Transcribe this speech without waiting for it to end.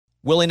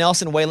Willie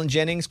Nelson, Waylon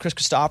Jennings, Chris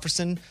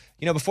Christopherson.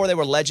 Before they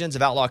were legends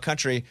of outlaw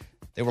country,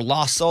 they were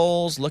lost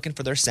souls looking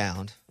for their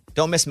sound.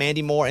 Don't miss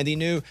Mandy Moore and the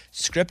new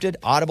scripted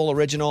Audible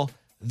original,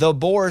 The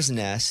Boar's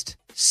Nest,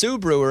 Sue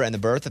Brewer and the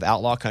Birth of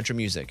Outlaw Country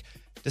Music.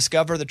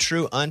 Discover the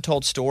true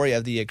untold story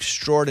of the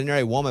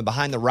extraordinary woman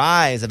behind the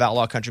rise of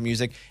outlaw country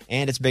music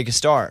and its biggest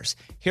stars.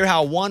 Hear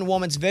how one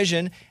woman's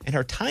vision in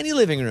her tiny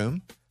living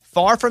room,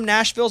 far from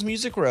Nashville's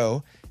Music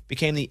Row,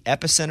 became the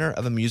epicenter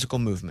of a musical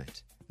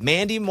movement.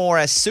 Mandy Moore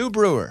as Sue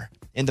Brewer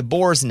in The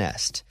Boar's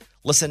Nest.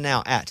 Listen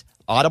now at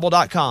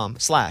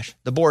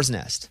audible.com/The Boar's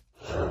Nest.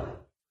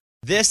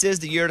 This is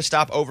the year to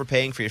stop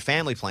overpaying for your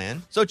family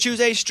plan. So choose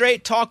a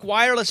Straight Talk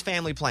Wireless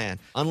family plan.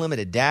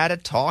 Unlimited data,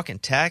 talk,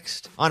 and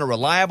text on a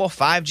reliable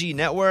 5G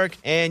network.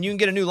 And you can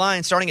get a new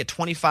line starting at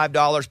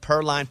 $25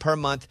 per line per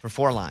month for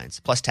 4 lines,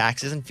 plus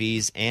taxes and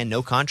fees and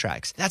no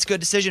contracts. That's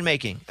good decision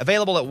making.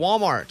 Available at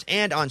Walmart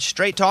and on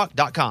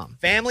straighttalk.com.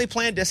 Family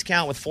plan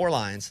discount with 4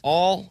 lines,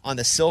 all on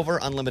the Silver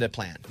Unlimited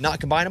plan. Not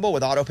combinable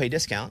with auto pay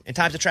discount. In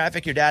times of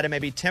traffic, your data may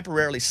be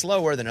temporarily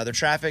slower than other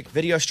traffic.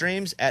 Video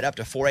streams at up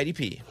to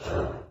 480p.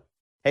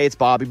 Hey, it's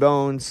Bobby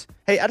Bones.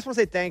 Hey, I just want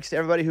to say thanks to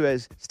everybody who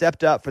has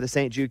stepped up for the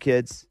St. Jude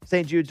kids.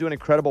 St. Jude's doing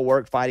incredible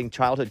work fighting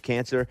childhood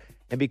cancer.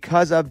 And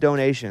because of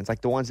donations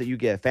like the ones that you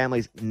give,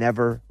 families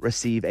never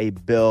receive a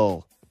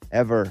bill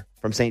ever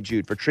from St.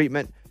 Jude for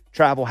treatment,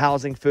 travel,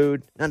 housing,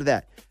 food, none of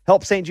that.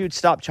 Help St. Jude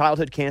stop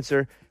childhood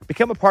cancer.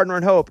 Become a partner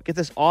in hope. Get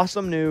this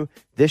awesome new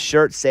This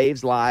Shirt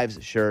Saves Lives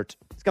shirt.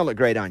 It's going to look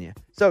great on you.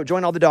 So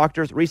join all the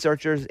doctors,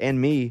 researchers, and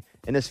me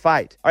in this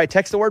fight. All right,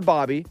 text the word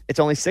Bobby. It's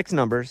only 6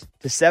 numbers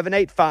to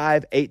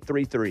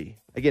 785-833.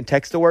 Again,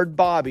 text the word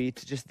Bobby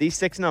to just these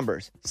 6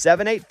 numbers,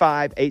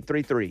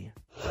 785-833.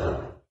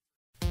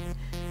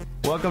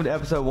 Welcome to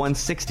episode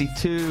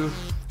 162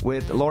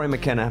 with Lori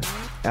McKenna.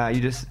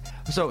 You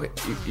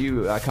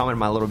commented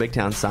my little Big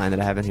Town sign that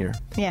I have in here.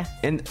 Yeah.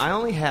 And I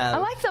only have... I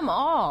like them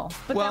all,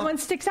 but that one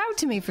sticks out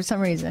to me for some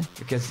reason.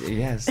 Because,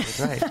 yes, that's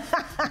right.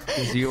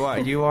 Because you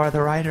are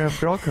the writer of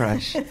Girl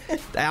Crush.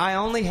 I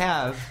only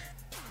have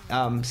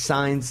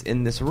signs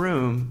in this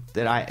room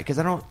that because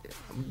I don't...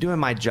 Doing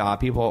my job,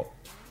 people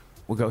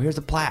will go, here's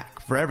a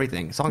plaque for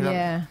everything. Songs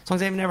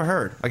I've never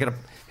heard.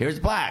 Here's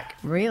a plaque.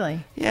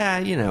 Really? Yeah,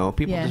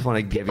 people just want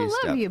to give you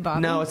stuff. People love you,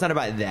 Bobby. No, it's not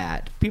about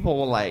that. People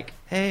will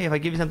hey, if I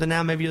give you something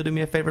now, maybe you'll do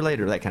me a favor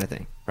later, that kind of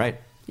thing, right?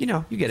 You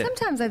get it.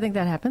 Sometimes I think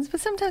that happens,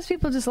 but sometimes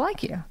people just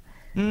like you.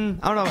 I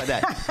don't know about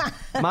that.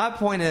 My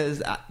point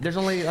is, there's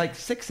only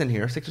 6 in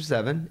here, 6 or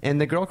 7,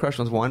 and the Girl Crush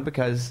one's one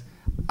because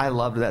I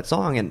loved that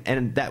song,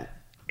 and that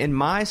in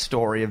my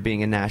story of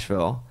being in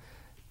Nashville,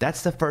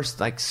 that's the first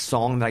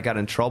song that I got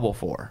in trouble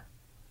for.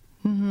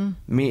 Mm-hmm.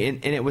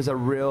 And it was a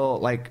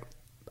real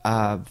I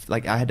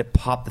had to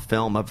pop the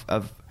film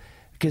of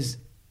because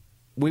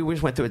we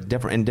just went through it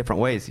in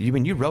different ways.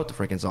 You wrote the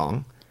freaking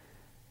song.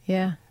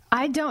 Yeah,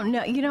 I don't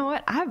know. You know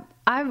what? I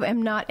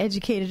am not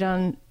educated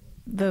on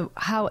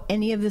how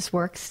any of this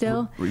works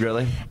still.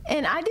 Really?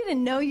 And I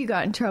didn't know you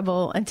got in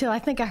trouble until I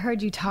think I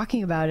heard you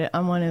talking about it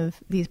on one of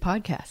these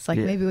podcasts,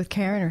 maybe with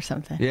Karen or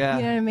something. Yeah.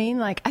 You know what I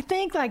mean? I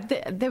think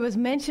there was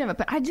mention of it,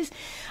 but I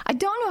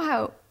don't know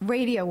how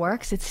radio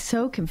works. It's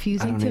so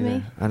confusing to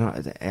me.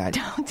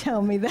 Don't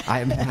tell me that.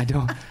 I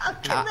don't.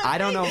 I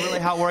don't know really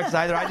how it works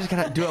either. I just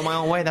kind of do it my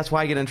own way. That's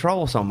why I get in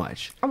trouble so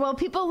much. Well,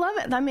 people love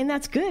it. I mean,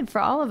 that's good for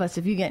all of us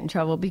if you get in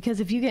trouble, because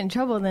if you get in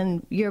trouble,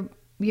 then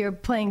you're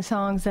playing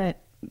songs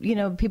that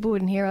people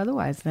wouldn't hear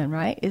otherwise then,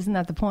 right? Isn't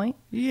that the point?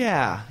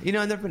 Yeah.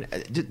 And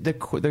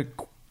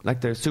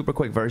the super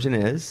quick version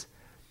is,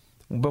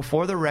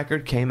 before the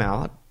record came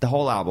out, the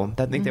whole album,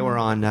 I think they were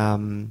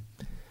on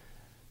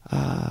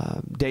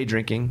Day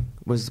Drinking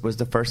was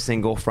the first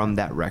single from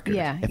that record.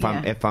 Yeah.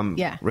 If I'm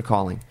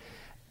recalling.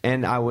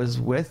 And I was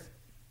with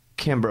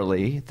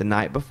Kimberly the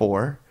night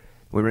before.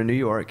 We were in New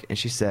York, and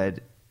she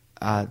said,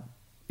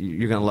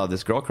 you're going to love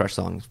this Girl Crush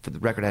song. The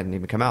record hadn't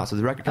even come out. So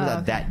the record comes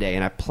out that day,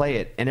 and I play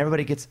it, and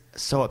everybody gets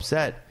so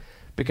upset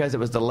because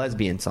it was the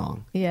lesbian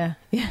song. Yeah,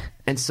 yeah.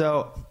 And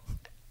so,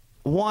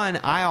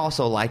 I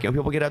also like it when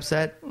people get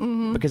upset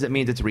because it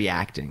means it's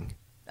reacting.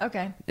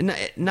 Okay.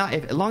 As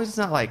long as it's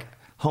not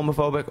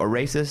homophobic or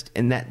racist,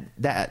 and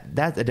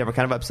that's a different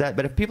kind of upset.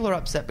 But if people are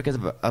upset because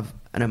of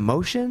an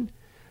emotion,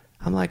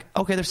 I'm like,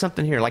 okay, there's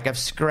something here. I've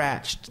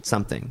scratched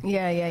something.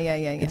 Yeah.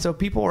 And so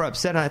people were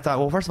upset, and I thought,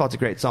 well, first of all, it's a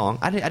great song.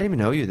 I didn't even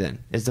know you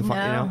then. Is the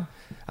fun,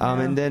 No.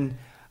 And then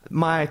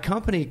my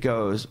company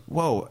goes,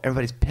 whoa,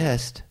 everybody's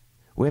pissed.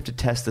 We have to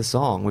test the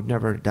song. We've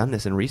never done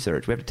this in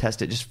research. We have to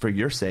test it just for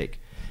your sake.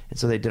 And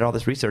so they did all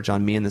this research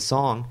on me and the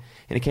song,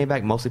 and it came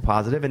back mostly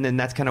positive. And then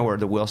that's kind of where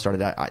the wheel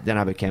started. Then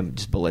I became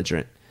just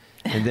belligerent.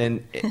 And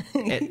then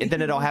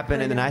then it all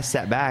happened, and then I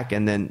sat back,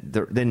 and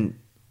then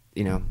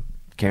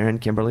Karen,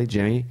 Kimberly,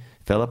 Jimmy,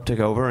 Philip took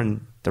over,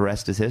 and the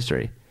rest is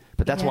history.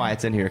 But that's why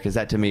it's in here, because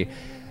that, to me,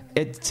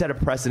 it set a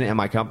precedent in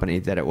my company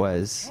that it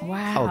was,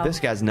 wow, oh, this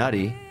guy's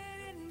nutty,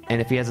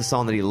 And if he has a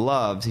song that he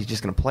loves, he's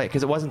just going to play it.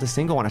 Because it wasn't the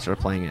single when I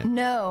started playing it.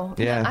 No.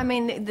 Yeah. I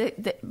mean,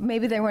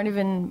 maybe they weren't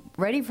even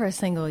ready for a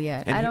single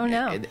yet. I don't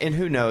know. And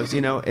who knows?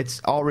 You know,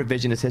 it's all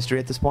revisionist history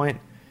at this point.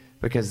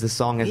 Because this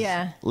song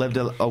has lived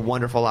a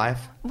wonderful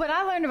life. What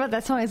I learned about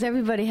that song is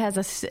everybody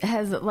has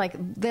like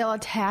they'll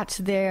attach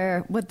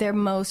what they're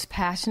most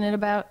passionate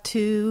about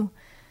to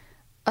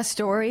a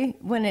story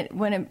when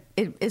it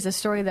is a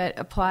story that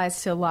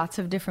applies to lots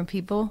of different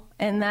people.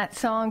 And that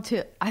song,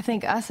 I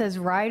think us as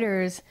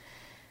writers,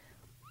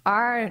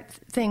 our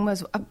thing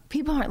was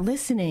people aren't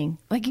listening.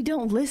 Like, you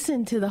don't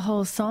listen to the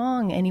whole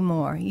song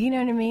anymore. You know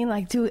what I mean?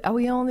 Like, are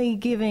we only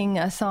giving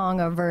a song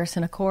a verse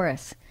and a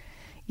chorus?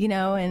 You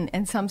know,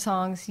 and some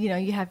songs, you know,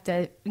 you have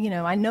to, you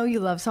know, I know you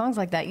love songs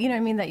like that, you know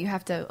what I mean, that you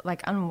have to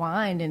like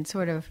unwind and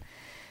sort of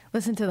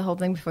listen to the whole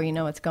thing before you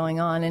know what's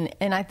going on.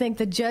 And I think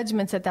the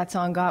judgments that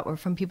song got were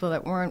from people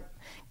that weren't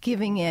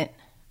giving it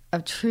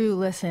a true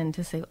listen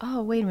to say,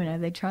 oh, wait a minute, are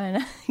they trying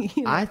to,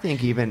 you know? I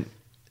think even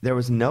there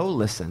was no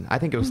listen. I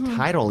think it was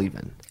title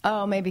even.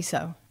 Oh, maybe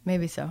so.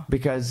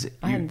 Because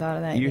I hadn't thought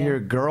of that you yet. hear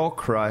Girl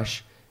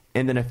Crush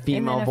and then a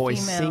female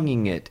voice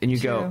singing it, and you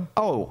go,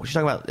 oh, she's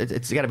talking about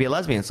it's got to be a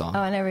lesbian song. Oh,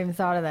 I never even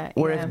thought of that.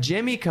 Or if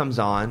Jimmy comes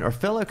on or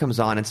Philip comes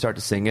on and start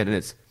to sing it, and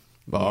it's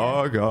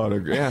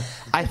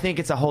I think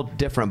it's a whole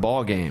different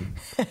ball game.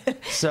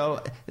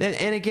 So,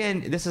 and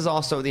again, this is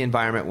also the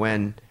environment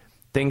when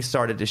things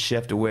started to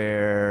shift,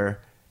 where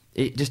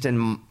just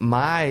in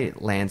my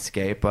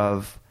landscape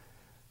of,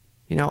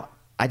 you know,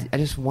 I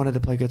just wanted to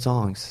play good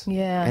songs.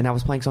 Yeah. And I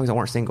was playing songs that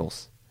weren't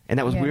singles. And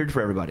that was weird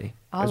for everybody.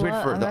 It was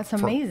weird that's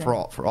amazing. For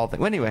all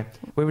things. Well, anyway,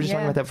 we were just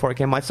talking about that before it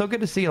came on. It's so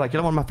good to see you. Like,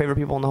 you're one of my favorite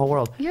people in the whole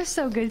world. You're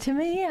so good to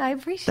me. I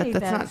appreciate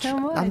that so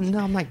much.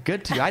 I'm not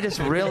good to you. I just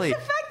really... the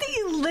fact that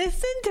you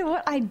listen to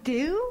what I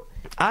do.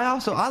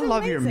 I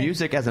love your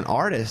music as an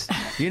artist.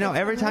 You know,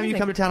 every time you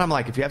come to town, I'm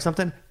like, if you have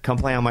something, come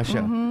play on my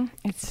show. Mm-hmm.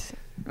 It's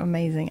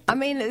amazing. I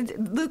mean,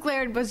 Luke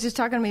Laird was just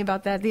talking to me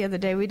about that the other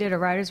day. We did a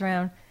writer's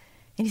round.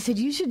 And he said,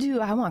 you should do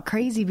I Want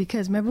Crazy,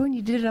 because remember when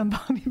you did it on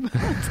Bobby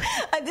Bones?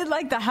 I did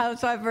like the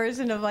housewife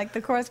version of like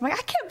the chorus. I'm like,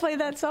 I can't play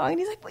that song. And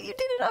he's like, well, you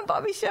did it on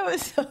Bobby's show.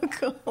 It's so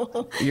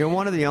cool. You're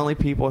one of the only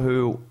people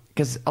who,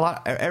 because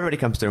everybody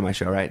comes through my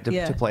show, right?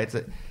 To play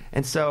it.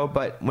 And so,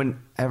 but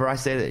whenever I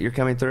say that you're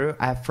coming through,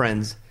 I have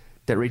friends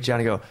that reach out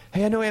and go,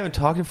 hey, I know we haven't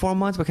talked in 4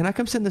 months, but can I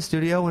come sit in the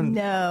studio? And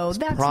no,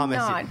 that's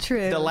not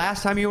true. The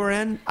last time you were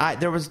in,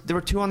 there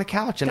were two on the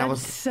couch, and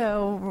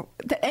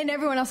and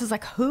everyone else is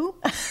like, who?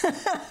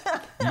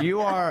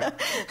 You are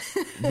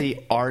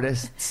the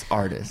artist's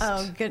artist.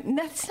 Oh, good.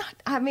 That's not.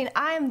 I mean,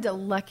 I am the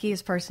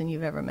luckiest person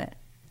you've ever met,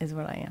 is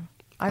what I am.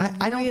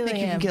 I don't think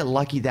you can get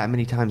lucky that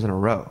many times in a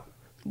row.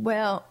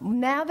 Well,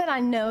 now that I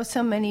know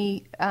so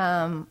many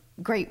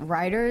great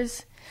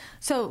writers,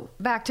 so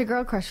back to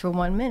Girl Crush for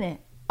 1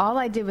 minute. All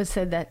I did was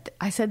said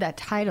that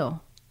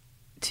title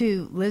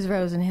to Liz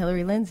Rose and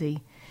Hillary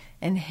Lindsey,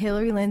 and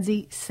Hillary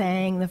Lindsey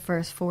sang the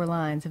first 4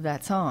 lines of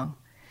that song,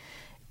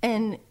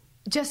 and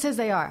just as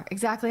they are,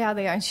 exactly how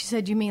they are. And she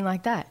said, "You mean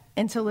like that?"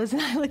 And so Liz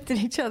and I looked at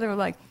each other,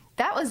 like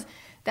that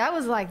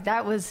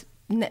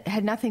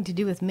had nothing to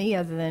do with me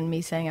other than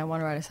me saying I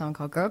want to write a song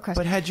called Girl Crush.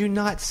 But had you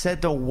not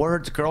said the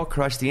words Girl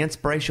Crush, the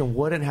inspiration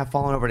wouldn't have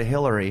fallen over to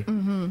Hillary.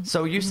 Mm-hmm.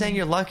 So you're saying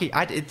you're lucky.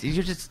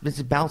 You're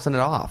just bouncing it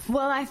off.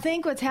 Well, I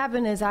think what's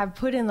happened is I've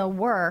put in the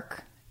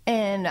work,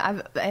 and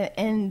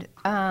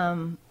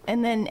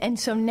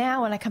so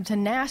now when I come to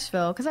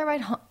Nashville, because I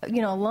write,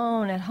 you know,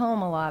 alone at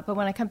home a lot, but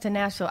when I come to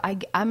Nashville, I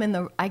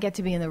get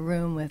to be in the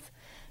room with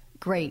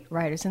great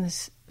writers, and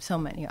there's so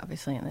many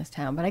obviously in this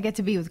town, but I get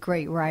to be with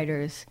great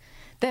writers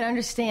that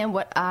understand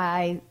what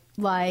I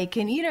like,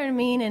 and you know what I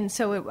mean. And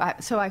so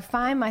I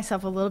find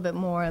myself a little bit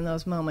more in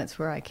those moments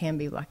where I can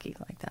be lucky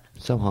like that.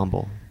 So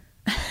humble.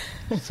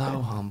 So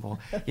humble.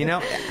 You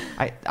know,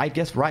 I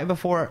guess right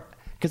before,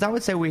 because I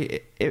would say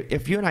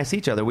if you and I see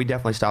each other, we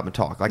definitely stop and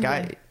talk. Like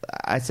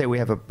I'd say we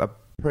have a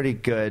pretty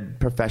good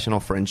professional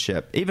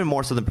friendship, even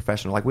more so than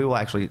professional. Like we will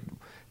actually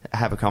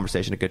have a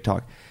conversation, a good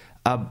talk.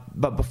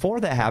 But before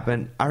that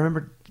happened, I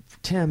remember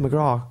Tim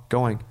McGraw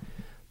going,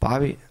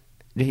 Bobby,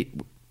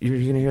 you're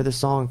going to hear this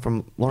song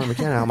from Lauren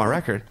McKenna on my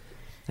record.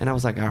 And I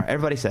was like, all right,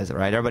 everybody says it,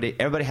 right?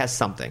 Everybody has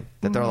something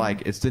that they're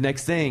like, it's the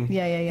next thing.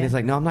 Yeah. And he's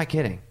like, no, I'm not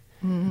kidding.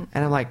 Mm-hmm.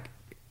 And I'm like,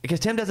 because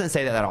Tim doesn't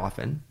say that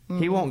often.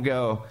 Mm-hmm. He won't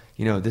go,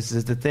 you know, this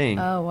is the thing.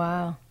 Oh,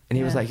 wow. And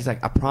he's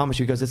like, I promise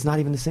you. He goes, it's not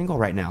even the single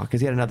right now.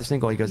 Because he had another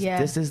single. He goes,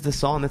 this is the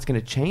song that's going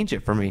to change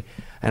it for me.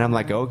 And I'm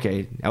like,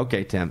 okay,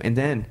 Tim. And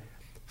then,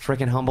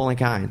 freaking humble and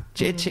kind.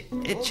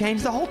 It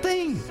changed the whole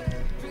thing.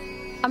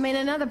 I mean,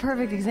 another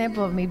perfect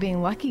example of me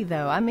being lucky,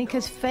 though. I mean,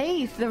 because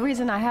Faith, the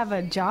reason I have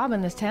a job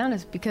in this town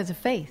is because of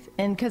Faith.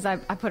 And because I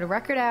put a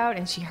record out,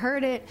 and she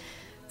heard it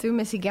through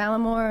Missy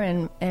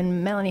Gallimore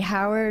and Melanie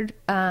Howard.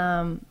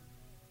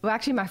 Well,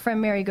 actually, my friend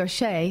Mary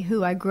Gaucher,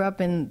 who I grew up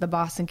in the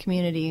Boston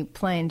community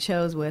playing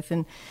shows with.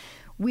 And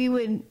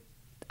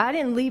I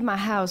didn't leave my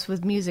house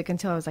with music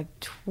until I was like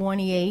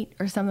 28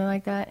 or something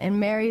like that. And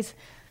Mary's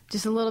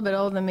just a little bit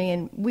older than me.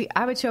 And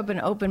I would show up at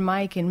an open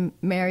mic, and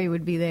Mary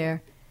would be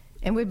there.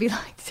 and we'd be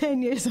like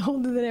 10 years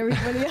older than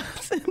everybody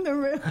else in the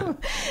room.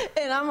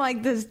 And I'm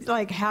like this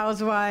like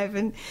housewife,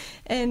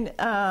 and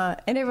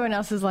everyone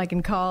else is like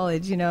in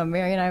college. You know,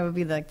 Mary and I would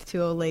be like the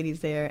two old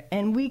ladies there,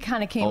 and we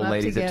kind of came old up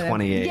ladies together. At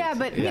 28. Yeah,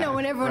 but you know,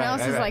 when everyone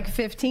else is like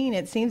 15,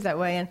 it seems that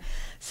way. And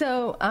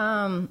so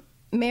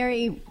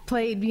Mary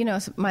played, you know,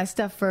 my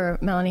stuff for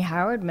Melanie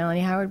Howard.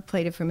 Melanie Howard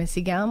played it for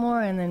Missy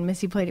Gallimore, and then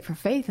Missy played it for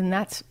Faith, and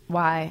that's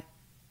why,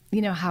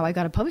 you know, how I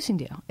got a publishing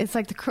deal. It's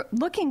like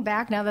looking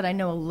back now that I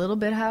know a little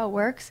bit how it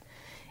works,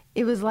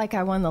 it was like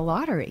I won the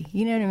lottery.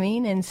 You know what I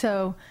mean? And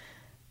so,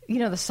 you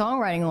know, the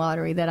songwriting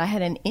lottery, that I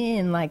had an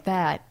in like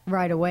that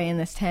right away in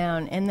this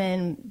town. And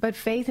then, but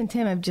Faith and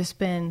Tim have just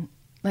been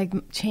like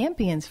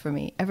champions for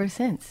me ever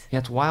since. Yeah,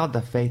 it's wild,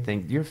 the Faith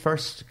thing. Your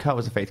first cut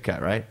was a Faith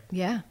cut, right?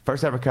 Yeah.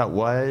 First ever cut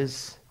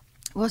was?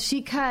 Well,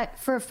 she cut,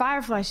 for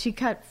Firefly, she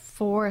cut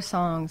 4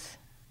 songs.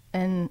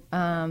 And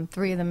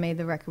 3 of them made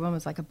the record. One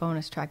was like a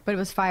bonus track. But it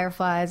was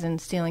Fireflies and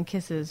Stealing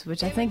Kisses,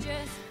 which I think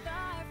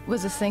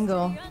was a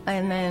single.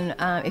 And then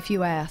If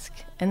You Ask.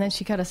 And then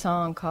she cut a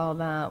song called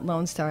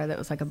Lone Star that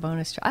was like a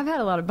bonus track. I've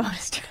had a lot of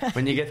bonus tracks.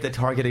 When you get the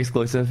Target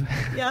exclusive.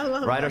 Yeah, I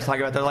love writers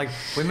talking about, they're like,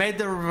 we made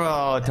the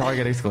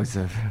Target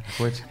exclusive.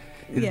 Which,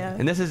 yeah.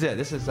 And this is it.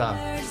 This is,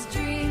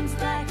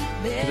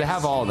 because I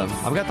have all of them.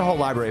 I've got the whole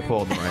library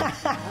pulled, right?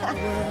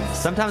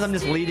 Sometimes I'm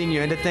just leading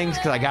you into things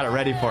because I got it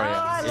ready for you. Oh,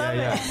 I love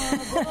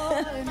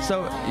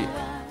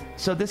it.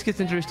 So this gets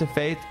introduced to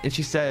Faith, and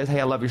she says,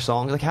 "Hey, I love your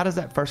song." Like, how does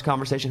that first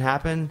conversation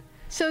happen?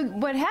 So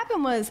what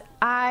happened was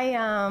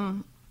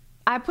I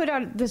put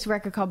out this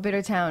record called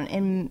Bitter Town,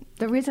 and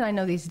the reason I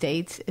know these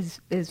dates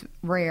is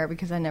rare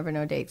because I never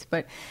know dates.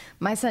 But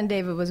my son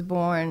David was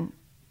born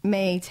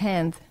May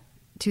 10th.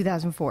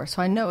 2004,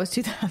 so I know it was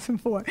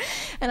 2004,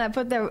 and I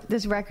put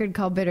this record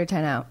called Bitter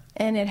Town out,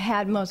 and it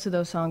had most of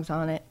those songs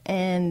on it.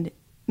 And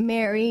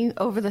Mary,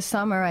 over the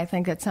summer, I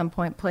think at some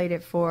point, played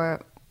it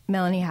for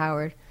Melanie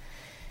Howard.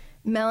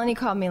 Melanie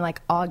called me like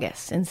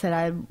August and said,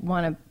 "I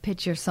want to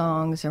pitch your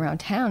songs around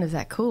town. Is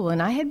that cool?" And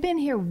I had been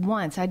here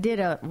once. I did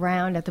a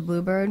round at the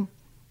Bluebird,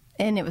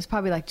 and it was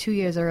probably like 2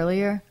 years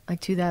earlier, like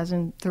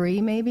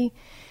 2003 maybe,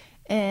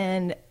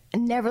 and I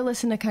never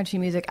listened to country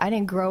music. I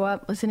didn't grow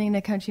up listening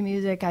to country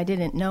music. I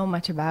didn't know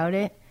much about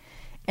it.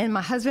 And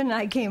my husband and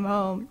I came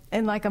home,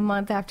 and like a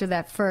month after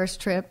that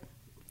first trip,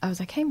 I was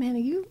like, "Hey man, are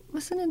you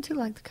listening to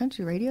like the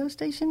country radio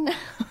station?"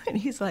 And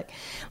he's like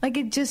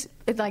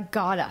it like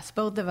got us.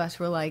 Both of us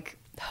were like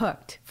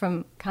hooked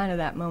from kind of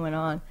that moment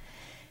on.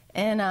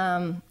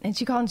 And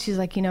she called and she's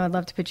like, "You know, I'd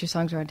love to pitch your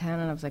songs around town."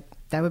 And I was like,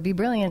 "That would be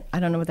brilliant. I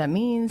don't know what that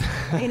means."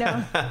 You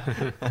know,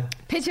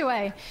 pitch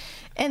away.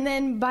 And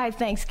then by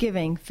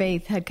Thanksgiving,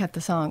 Faith had cut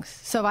the songs.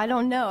 So I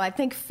don't know. I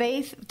think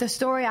Faith, the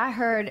story I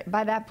heard,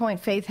 by that point,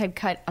 Faith had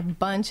cut a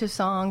bunch of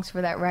songs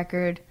for that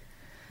record.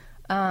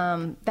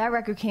 That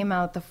record came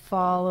out the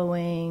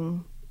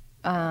following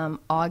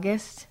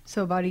August.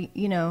 So about,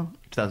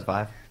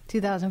 2005.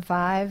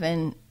 2005.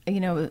 And,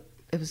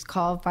 it was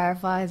called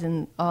Fireflies,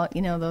 and all,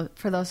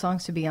 for those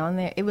songs to be on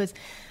there. It was,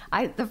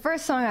 the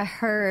first song I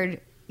heard,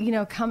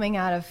 coming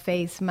out of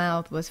Faith's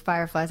mouth was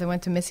Fireflies. I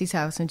went to Missy's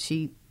house and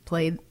she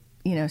played,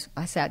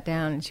 I sat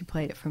down and she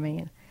played it for me,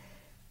 and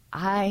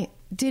I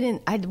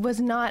was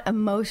not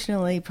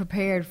emotionally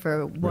prepared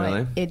for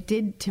what it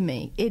did to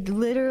me. It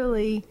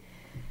literally,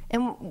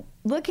 and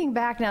looking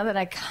back now that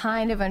I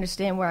kind of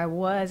understand where I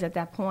was at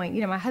that point,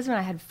 my husband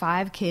and I had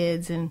 5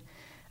 kids, and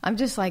I'm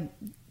just like,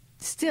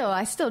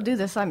 I still do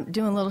this. I'm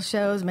doing little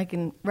shows,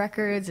 making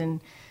records, and,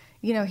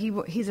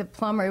 he's a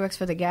plumber. He works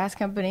for the gas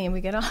company, and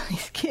we get all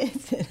these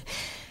kids.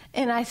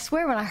 And I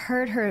swear, when I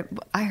heard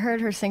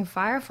her sing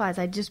Fireflies,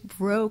 I just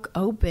broke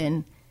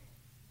open.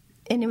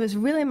 And it was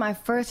really my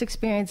first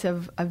experience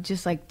of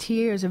just like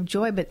tears of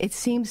joy, but it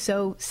seemed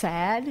so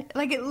sad.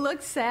 Like, it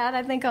looked sad,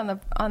 I think, on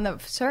the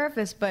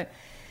surface, but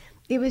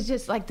it was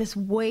just like this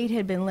weight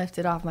had been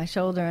lifted off my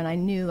shoulder, and I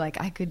knew like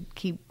I could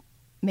keep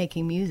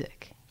making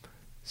music.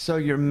 So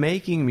you're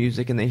making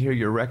music, and they hear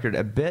your record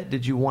a bit.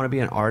 Did you want to be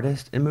an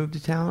artist and move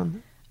to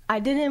town? I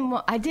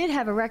did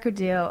have a record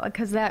deal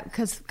because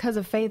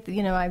of Faith.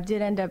 I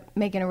did end up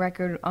making a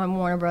record on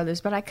Warner Brothers,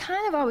 but I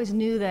kind of always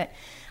knew that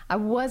I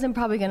wasn't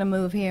probably going to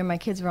move here. My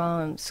kids were all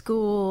in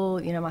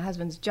school, my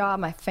husband's job,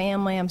 my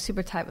family. I'm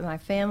super tight with my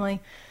family,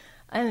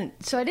 and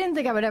so I didn't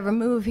think I would ever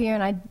move here.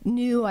 And I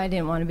knew I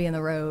didn't want to be on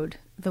the road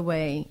the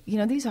way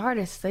these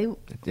artists. I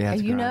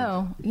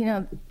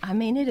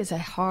mean, it is a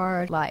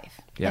hard life,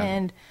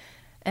 and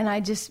I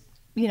just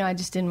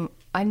didn't.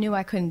 I knew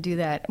I couldn't do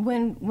that.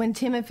 When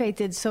Tim and Faith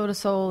did Soul to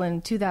Soul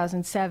in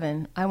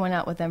 2007, I went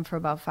out with them for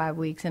about 5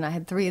 weeks, and I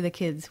had 3 of the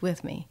kids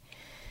with me.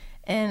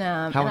 And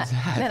how was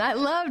that? And I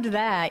loved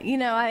that.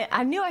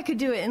 I knew I could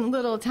do it in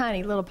little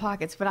tiny little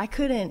pockets, but I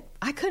couldn't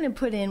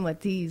put in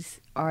what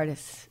these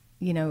artists,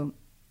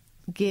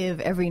 give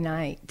every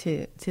night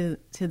to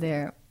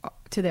their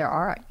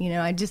art.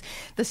 The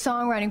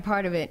songwriting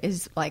part of it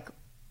is like,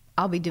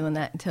 I'll be doing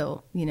that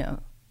until,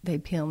 they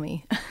peel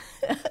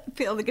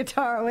the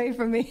guitar away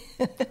from me.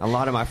 A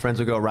lot of my friends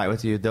will go right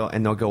with you, they'll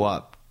go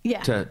up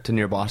to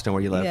near Boston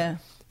where you live. Yeah.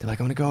 they're like,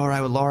 I'm going to go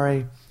ride with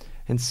Lori.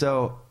 And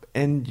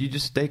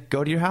they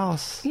go to your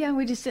house. Yeah,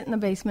 we just sit in the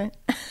basement.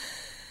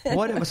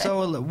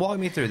 So walk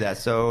me through that.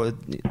 So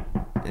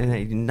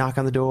and you knock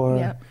on the door,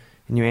 Yep.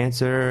 and you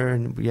answer,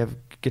 and you have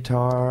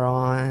guitar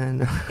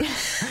on.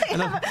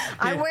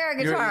 I wear a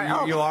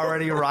guitar. You're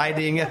already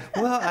riding.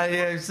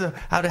 Well, so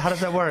how does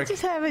that work?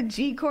 Just have a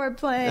G chord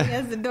playing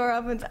as the door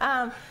opens.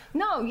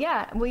 No,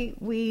 yeah,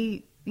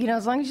 we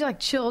as long as you like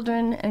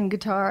children and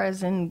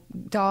guitars and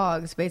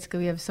dogs. Basically,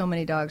 we have so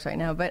many dogs right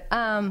now, but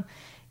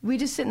we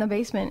just sit in the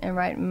basement and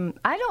write.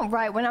 I don't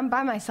write when I'm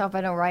by myself.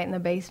 I don't write in the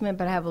basement,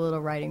 but I have a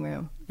little writing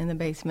room in the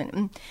basement.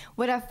 And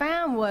what I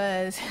found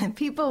was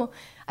people.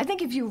 I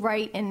think if you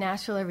write in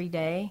Nashville every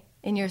day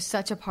and you're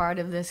such a part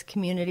of this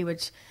community,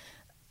 which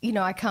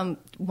I come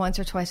once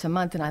or twice a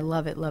month and I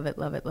love it, love it,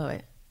 love it, love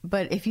it.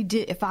 But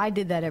if I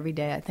did that every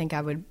day, I think I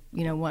would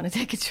want to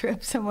take a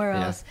trip somewhere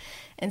else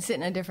and sit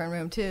in a different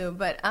room too.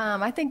 But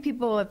I think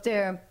people, if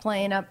they're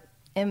playing up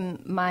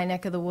in my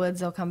neck of the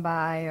woods, they'll come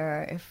by,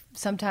 or if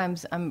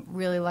sometimes I'm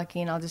really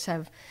lucky and I'll just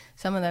have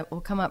someone that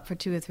will come up for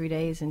 2 or 3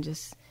 days and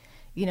just,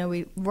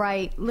 we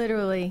write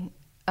literally,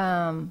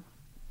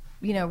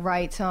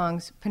 write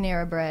songs,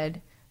 Panera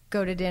Bread,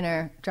 go to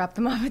dinner, drop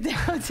them off at their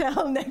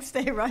hotel, next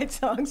day write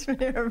songs,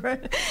 Panera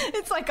Bread.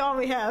 It's like all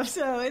we have.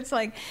 So it's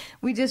like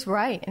we just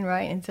write and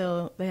write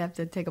until they have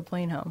to take a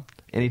plane home.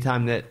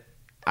 Anytime that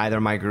either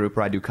my group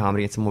or I do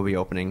comedy and someone will be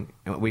opening,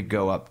 and we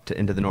go up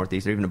into the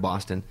Northeast or even to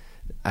Boston,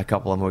 a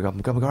couple of them will go, I'm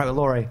going to go right with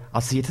Lori.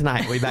 I'll see you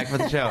tonight. We'll be back for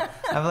the show.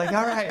 I'm like,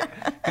 all right,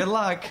 good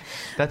luck.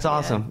 That's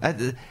awesome.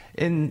 Yeah.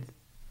 And,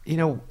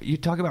 you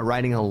talk about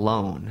writing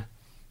alone,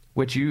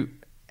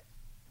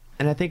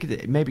 and I think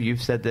that maybe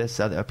you've said this,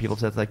 other people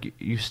said, like,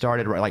 you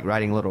started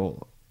writing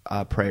little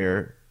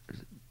prayer,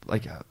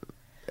 like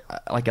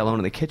alone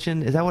in the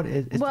kitchen. Is that what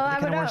is that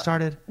kind of where it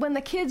started? When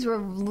the kids were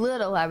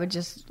little, I would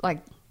just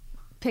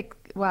pick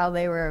while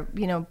they were,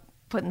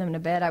 putting them to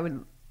bed. I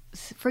would,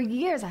 for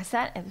years,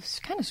 it was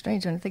kind of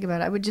strange when I think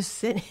about it. I would just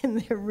sit in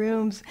their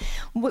rooms.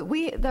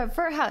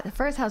 The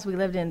first house we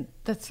lived in,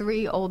 the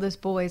 3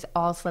 oldest boys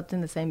all slept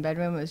in the same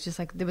bedroom. It was just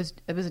like, it was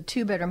a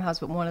 2-bedroom house,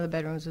 but one of the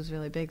bedrooms was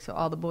really big, so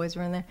all the boys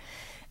were in there.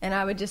 And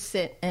I would just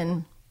sit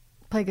and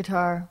play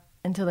guitar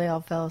until they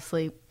all fell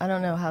asleep. I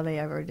don't know how they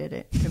ever did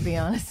it, to be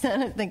honest. I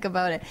didn't think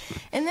about it.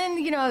 And then,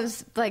 it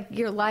was like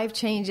your life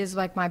changes,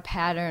 like my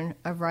pattern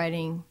of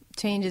writing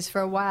changes.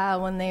 For a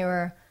while when they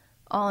were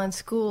all in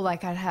school,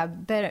 like I'd have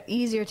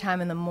easier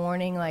time in the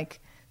morning, like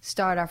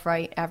start off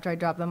right after I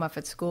drop them off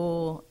at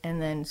school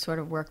and then sort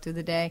of work through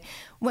the day.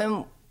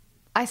 When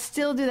I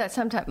still do that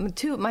sometimes.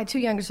 My 2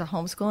 youngest are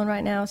homeschooling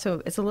right now,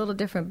 so it's a little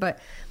different. But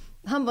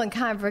Humble and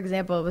Kind, for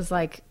example, it was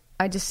like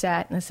I just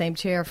sat in the same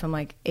chair from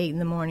like 8 in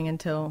the morning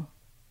until,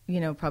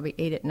 probably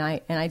 8 at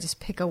night, and I just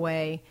pick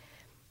away.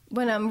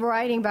 When I'm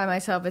writing by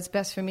myself, it's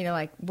best for me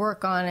to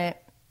work on it,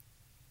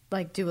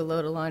 do a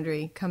load of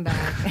laundry, come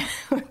back,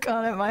 work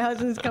on it. My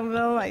husband's coming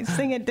home, I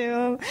sing it to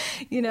him,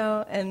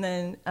 and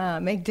then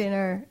make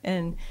dinner,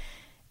 and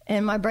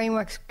my brain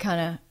works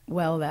kind of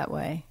well that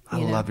way. I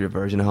love your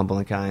version of Humble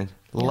and Kind.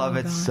 Love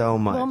it so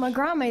much. Well,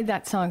 McGraw made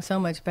that song so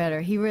much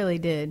better. He really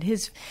did.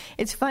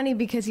 It's funny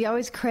because he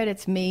always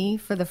credits me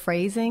for the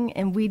phrasing,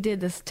 and we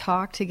did this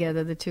talk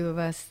together, the 2 of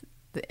us,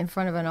 in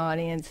front of an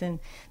audience, and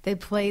they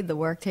played the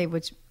work tape,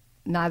 which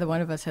neither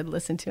one of us had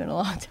listened to in a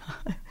long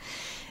time.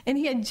 And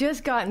he had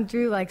just gotten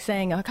through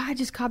saying, I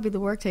just copied the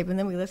work tape. And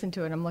then we listened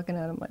to it. And I'm looking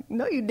at him like,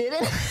 no, you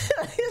didn't.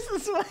 This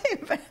is way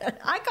better.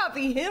 I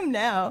copy him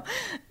now.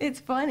 It's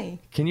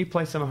funny. Can you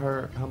play some of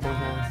her Humble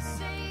and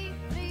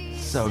Kind?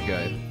 So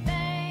good.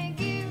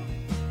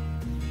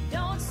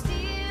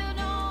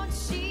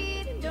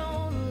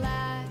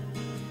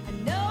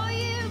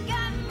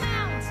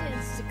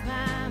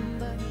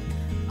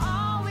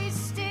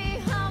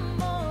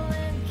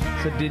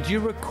 So did you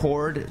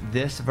record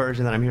this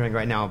version that I'm hearing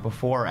right now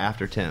before or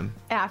after Tim?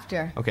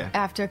 After. Okay.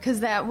 After,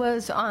 because that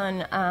was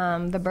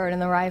on The Bird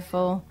and the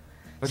Rifle.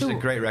 Which is a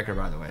great record,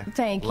 by the way.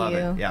 Thank Love you.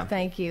 It. Yeah.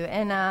 Thank you.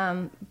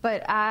 And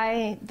but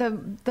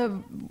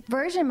the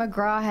version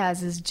McGraw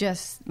has is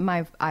just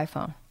my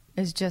iPhone.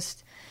 Is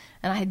just,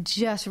 and I had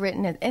just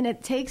written it, and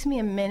it takes me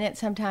a minute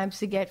sometimes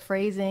to get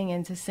phrasing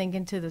and to sink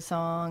into the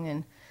song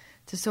and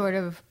to sort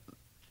of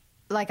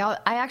I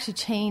actually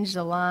changed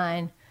the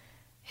line.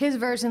 His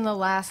version, the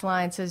last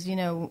line says,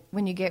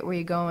 when you get where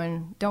you're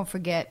going, don't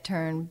forget,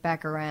 turn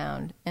back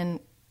around. And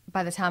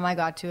by the time I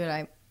got to it,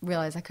 I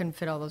realized I couldn't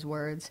fit all those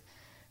words.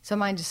 So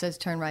mine just says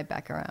turn right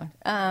back around.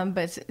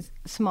 But it's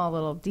a small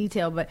little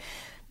detail. But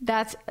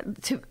that's,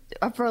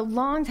 for a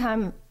long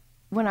time,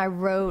 when I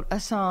wrote a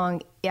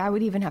song, I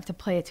would even have to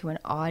play it to an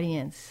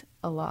audience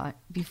a lot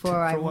before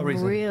I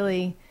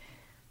really...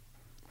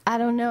 I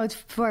don't know. It's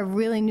before I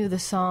really knew the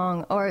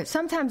song. Or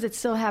sometimes it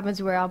still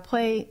happens where I'll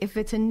play, if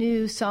it's a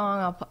new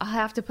song, I'll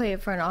have to play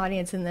it for an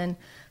audience and then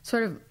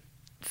sort of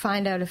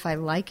find out if I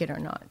like it or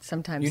not.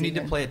 Sometimes you need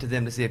to play it to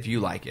them to see if you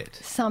like it.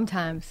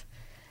 Sometimes.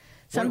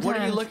 What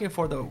are you looking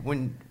for, though,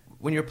 when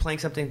you're playing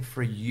something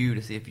for you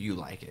to see if you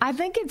like it? I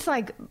think it's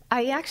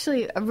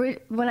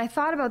when I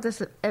thought about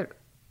this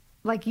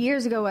like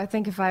years ago, I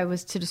think if I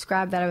was to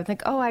describe that, I would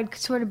think, oh, I'd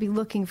sort of be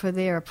looking for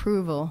their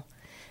approval.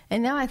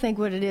 And now I think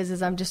what it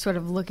is I'm just sort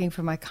of looking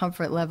for my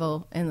comfort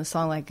level in the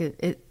song. Like,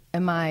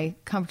 am I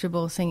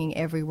comfortable singing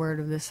every word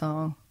of this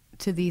song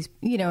to these,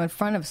 in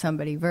front of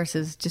somebody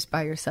versus just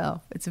by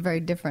yourself? It's a very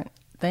different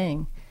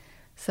thing.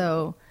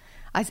 So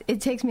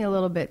it takes me a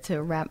little bit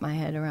to wrap my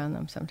head around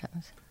them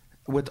sometimes.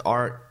 With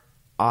art,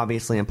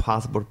 obviously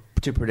impossible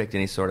to predict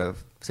any sort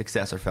of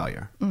success or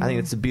failure. I think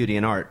it's the beauty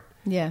in art.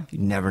 Yeah. You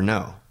never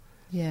know.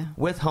 Yeah.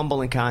 With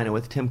Humble and Kind and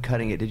with Tim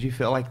cutting it, did you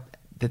feel like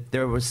that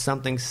there was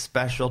something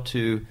special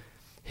to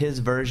his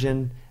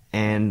version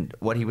and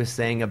what he was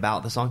saying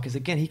about the song? Because,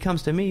 again, he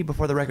comes to me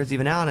before the record's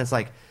even out, and it's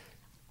like,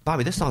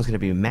 Bobby, this song's going to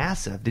be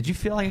massive. Did you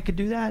feel like I could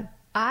do that?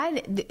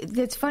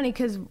 It's funny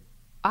because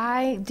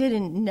I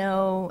didn't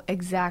know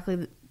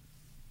exactly.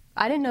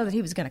 I didn't know that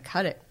he was going to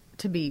cut it,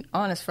 to be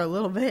honest, for a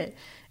little bit.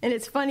 And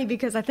it's funny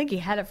because I think he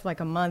had it for like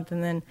a month,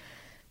 and then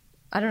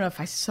I don't know if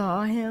I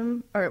saw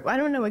him, or I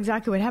don't know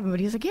exactly what happened, but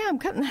he was like, yeah, I'm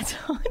cutting that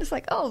song. It's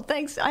like, oh,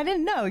 thanks. I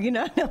didn't know,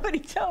 nobody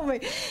told me.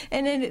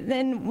 And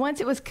then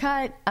once it was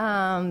cut,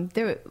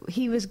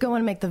 he was going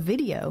to make the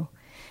video.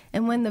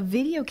 And when the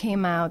video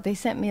came out, they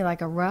sent me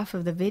like a rough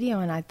of the video,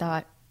 and I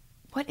thought,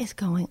 what is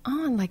going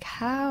on? Like,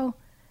 how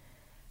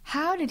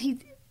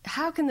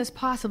can this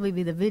possibly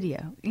be the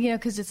video?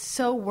 Because it's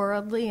so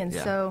worldly and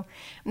so,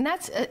 and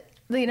that's,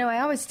 I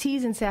always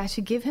tease and say I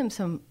should give him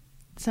some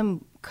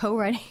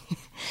co-writing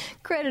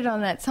credit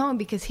on that song,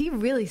 because he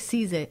really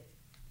sees it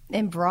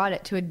and brought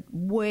it to a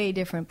way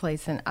different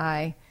place than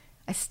I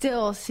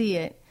still see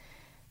it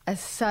as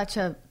such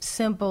a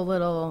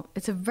simple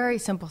it's a very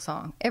simple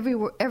song.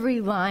 Every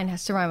line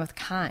has to rhyme with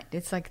kind.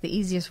 It's like the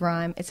easiest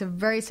rhyme. It's a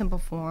very simple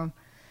form.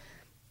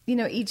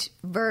 Each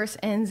verse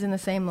ends in the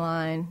same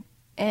line.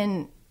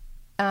 And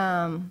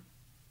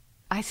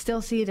I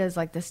still see it as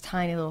like this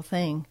tiny little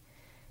thing,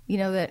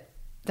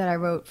 that I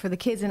wrote for the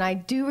kids. And I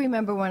do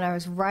remember when I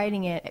was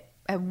writing it,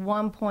 at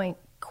one point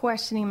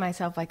questioning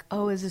myself, like,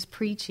 oh, is this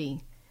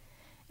preachy?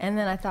 And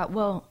then I thought,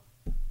 well,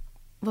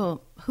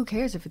 who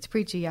cares if it's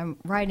preachy? I'm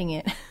writing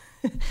it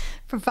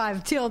for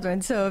 5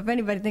 children. So if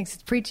anybody thinks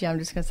it's preachy, I'm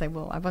just going to say,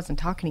 well, I wasn't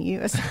talking to you.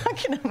 I was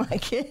talking to my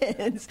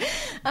kids.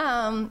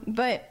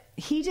 But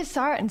he just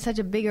saw it in such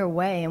a bigger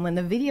way. And when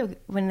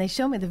they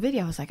showed me the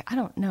video, I was like, I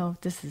don't know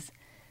if this is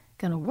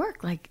going to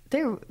work. Like,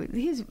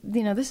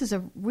 this is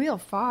a real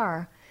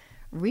far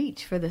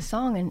reach for the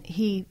song. And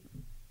he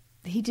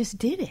just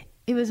did it.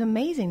 It was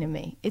amazing to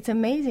me. It's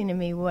amazing to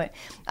me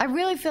I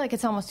really feel like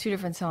it's almost 2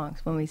 different songs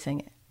when we sing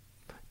it.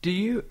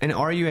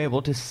 Are you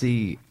able to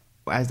see,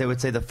 as they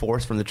would say, the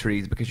forest from the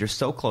trees, because you're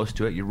so close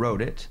to it? You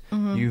wrote it.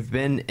 Mm-hmm. You've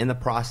been in the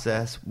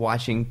process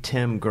watching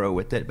Tim grow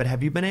with it, but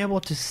have you been able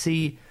to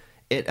see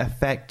it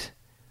affect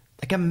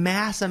like a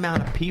mass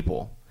amount of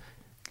people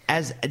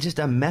as just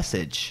a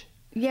message?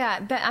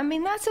 Yeah,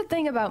 that's the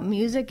thing about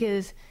music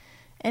is,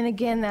 and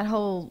again, that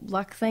whole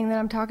luck thing that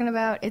I'm talking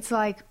about, it's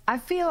like, I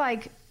feel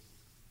like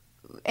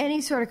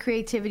any sort of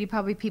creativity,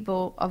 probably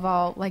people of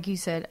all, like you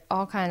said,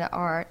 all kinds of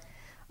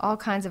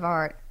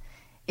art,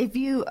 if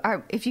you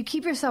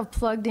keep yourself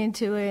plugged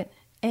into it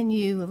and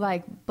you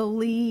like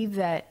believe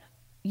that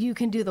you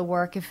can do the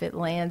work if it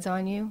lands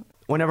on you.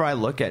 Whenever I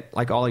look at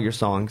like all of your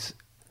songs,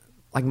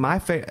 like my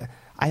favorite,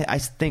 I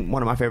think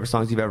one of my favorite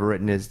songs you've ever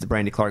written is the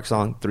Brandy Clark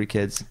song, 3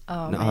 Kids,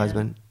 No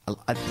Husband.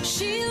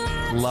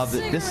 I love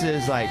it. This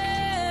is like,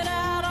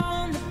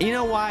 you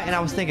know why? And I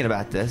was thinking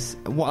about this,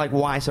 like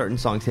why certain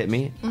songs hit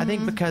me. Mm-hmm. I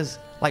think because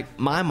like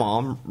my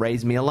mom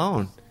raised me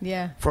alone.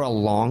 Yeah. For a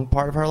long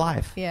part of her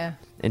life. Yeah.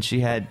 And she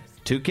had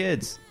 2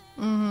 kids.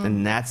 Mm-hmm.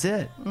 And that's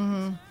it.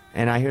 Mm-hmm.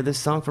 And I hear this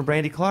song from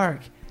Brandy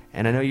Clark,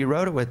 and I know you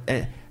wrote it with.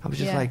 And I was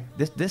just like,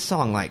 this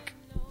song, like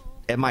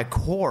at my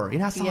core,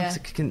 how songs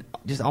can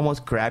just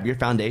almost grab your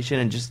foundation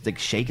and just like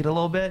shake it a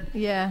little bit.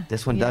 Yeah.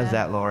 This one does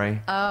that, Lori.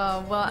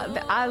 Oh well,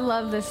 I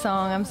love this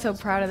song. I'm so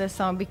proud of this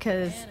song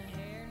because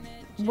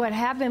what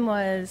happened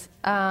was.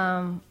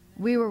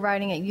 We were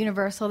writing at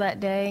Universal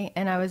that day,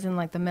 and I was in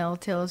like the Mel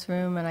Tillis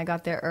room, and I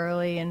got there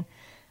early, and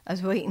I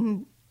was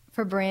waiting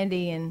for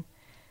Brandy, and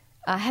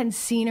I hadn't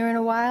seen her in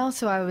a while,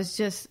 so I was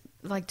just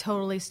like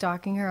totally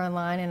stalking her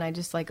online, and I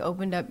just like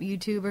opened up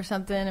YouTube or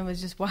something and was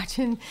just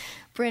watching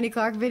Brandy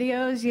Clark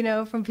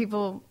videos, from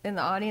people in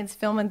the audience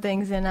filming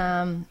things,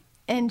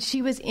 and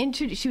she was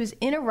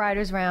in a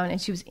writer's round, and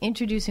she was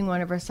introducing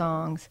one of her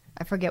songs.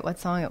 I forget what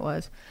song it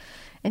was.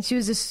 And she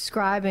was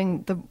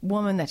describing the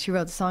woman that she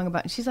wrote the song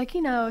about. And she's like,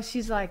 I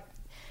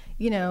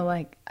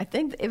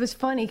think it was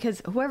funny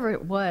because whoever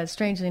it was,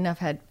 strangely enough,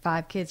 had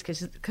 5 kids.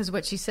 Because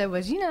what she said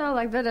was,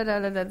 like,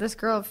 this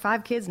girl,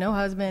 5 kids, no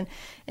husband.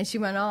 And she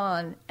went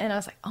on. And I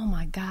was like, oh,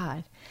 my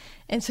God.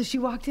 And so she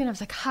walked in. I was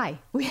like, hi,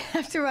 we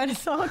have to write a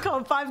song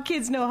called 5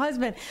 Kids, No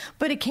Husband.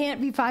 But it can't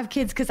be 5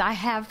 kids because I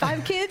have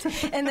 5 kids.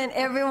 And then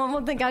everyone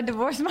will think I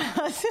divorced my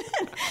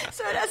husband.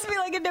 So it has to be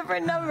like a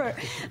different number.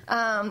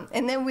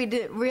 And then we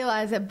did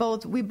realize that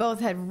we both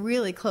had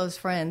really close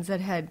friends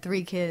that had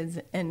 3 kids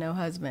and no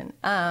husband.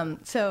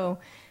 So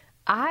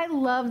I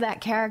love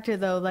that character,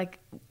 though. Like,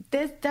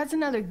 that's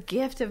another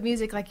gift of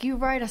music. Like, you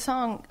write a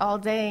song all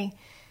day,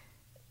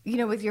 you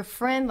know, with your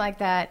friend like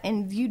that,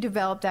 and you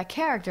develop that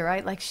character,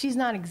 right? Like, she's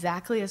not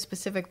exactly a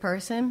specific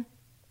person,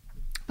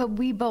 but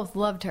we both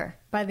loved her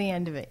by the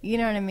end of it. You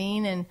know what I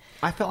mean? And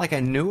I felt like I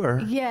knew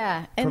her.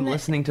 Yeah. From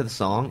listening to the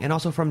song, and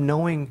also from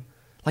knowing,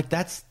 like,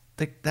 that's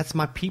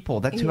my people.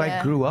 That's who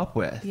I grew up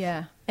with.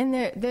 Yeah. And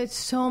there's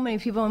so many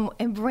people.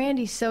 And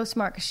Brandy's so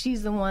smart, because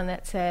she's the one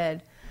that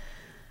said,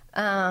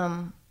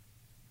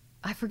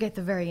 I forget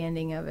the very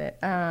ending of it.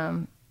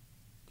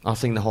 I'll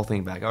sing the whole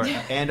thing back. All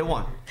right. And a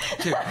 1,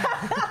 2.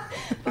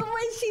 But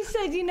when she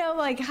said, you know,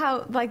 like,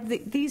 how,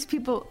 like, these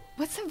people,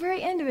 what's the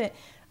very end of it?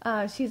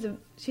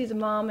 She's a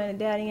mom and a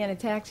daddy and a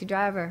taxi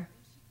driver.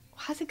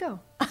 How's it go?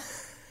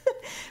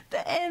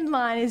 The end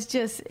line is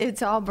just,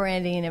 it's all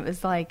Brandy. And it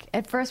was like,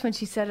 at first when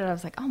she said it, I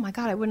was like, oh my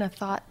God, I wouldn't have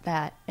thought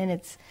that.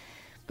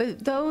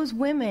 But those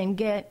women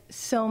get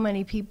so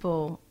many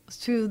people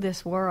through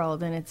this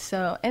world, and it's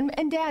so,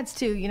 and dads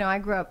too. You know, I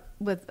grew up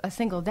with a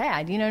single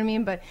dad, you know what I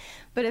mean? But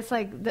it's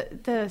like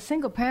the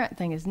single parent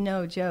thing is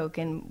no joke,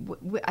 and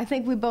I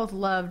think we both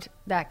loved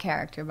that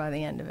character by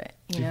the end of it.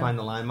 Did you find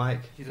the line,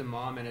 Mike? She's a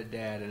mom and a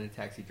dad and a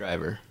taxi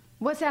driver.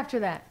 What's after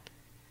that?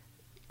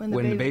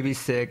 When the baby's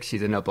sick,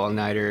 she's an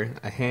up-all-nighter,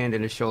 a hand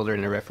and a shoulder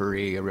and a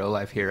referee, a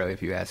real-life hero,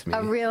 if you ask me.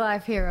 A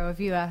real-life hero, if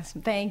you ask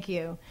me. Thank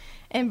you.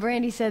 And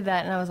Brandy said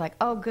that, and I was like,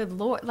 oh, good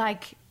Lord.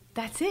 Like,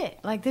 that's it.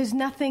 Like, there's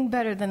nothing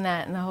better than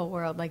that in the whole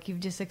world. Like, you've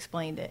just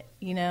explained it,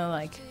 you know?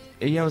 Like,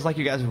 yeah, it was like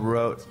you guys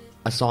wrote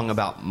a song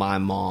about my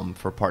mom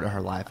for part of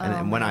her life.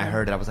 And when I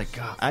heard it, I was like,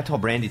 God. I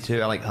told Brandy,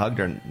 too. I, like, hugged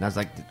her, and I was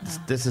like,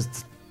 this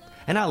is...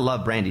 And I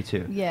love Brandy,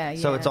 too. Yeah.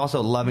 So it's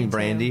also loving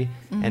Brandy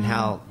and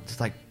how just,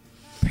 like,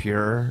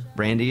 pure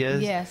Brandy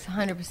is. Yes,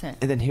 100%.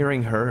 And then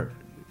hearing her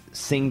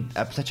sing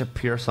such a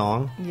pure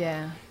song.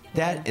 Yeah.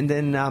 And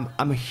then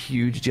I'm a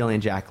huge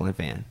Jillian Jacqueline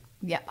fan.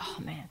 Yeah. Oh,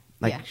 man.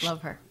 Like,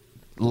 love her.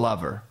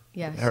 Love her.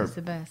 Yeah, her, she's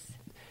the best.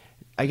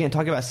 Again,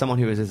 talking about someone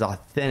who is as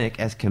authentic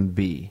as can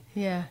be.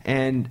 Yeah.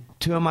 And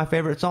 2 of my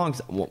favorite songs,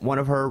 one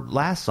of her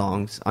last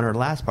songs on her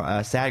last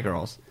part, Sad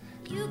Girls.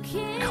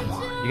 Come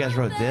on, you guys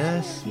wrote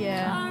this?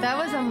 Yeah, that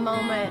was a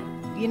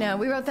moment. You know,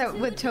 we wrote that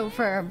with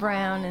Topher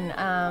Brown,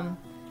 and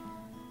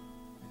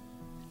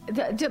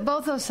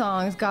both those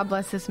songs, God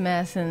Bless This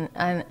Mess and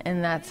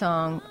that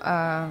song,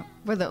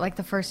 were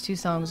the first 2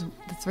 songs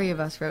the 3 of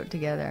us wrote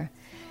together.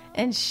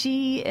 And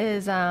she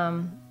is,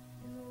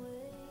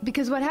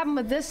 because what happened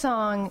with this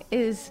song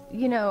is,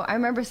 you know, I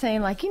remember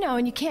saying, like, you know,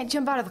 and you can't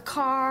jump out of the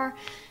car.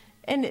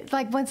 And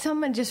like, when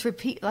someone just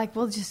like,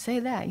 we'll just say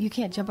that, you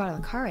can't jump out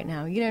of the car right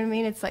now. You know what I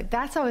mean? It's like,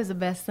 that's always the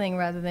best thing,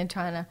 rather than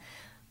trying to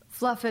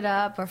fluff it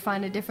up or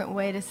find a different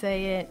way to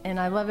say it. And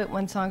I love it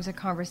when songs are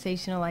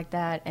conversational like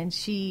that. And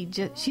she's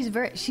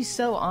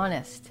so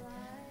honest.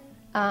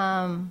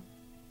 And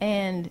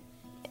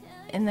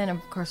then of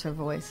course her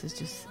voice is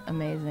just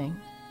amazing.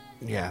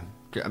 Yeah.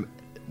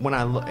 When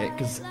I look,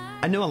 because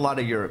I knew a lot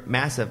of your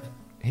massive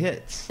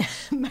hits.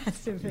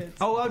 Massive hits.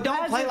 Oh, well,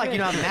 don't play like you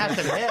know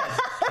massive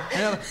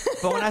hits.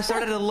 But when I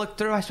started to look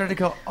through, I started to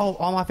go, oh,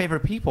 all my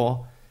favorite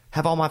people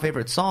have all my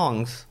favorite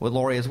songs with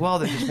Lori as well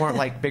that just weren't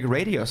like big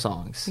radio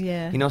songs.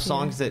 Yeah. You know,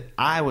 songs that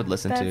I would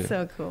listen to. That's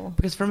so cool.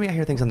 Because for me, I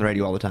hear things on the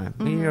radio all the time.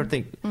 You hear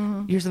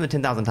something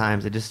 10,000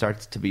 times, it just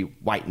starts to be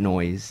white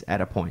noise at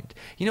a point.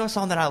 You know, a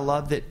song that I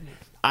love that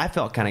I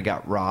felt kind of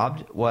got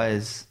robbed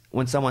was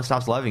When Someone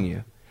Stops Loving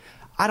You.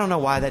 I don't know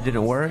why that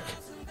didn't work.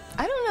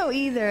 I don't know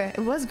either. It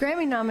was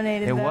Grammy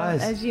nominated, though,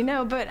 as you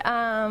know. But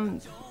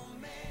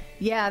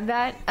yeah,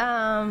 that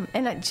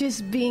and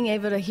just being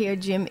able to hear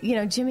Jimmy. You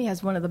know, Jimmy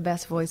has one of the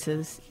best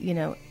voices, you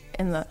know,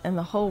 in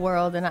the whole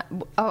world. And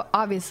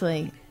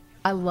obviously,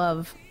 I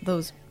love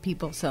those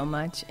people so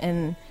much,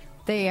 and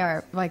they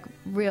are like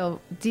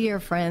real dear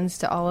friends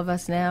to all of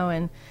us now.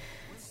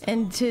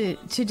 And to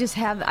just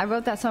have, I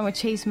wrote that song with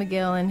Chase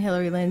McGill and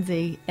Hillary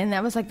Lindsey, and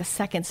that was like the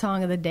second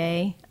song of the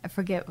day. I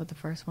forget what the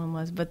first one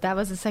was, but that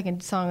was the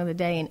second song of the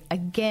day. And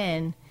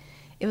again,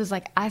 it was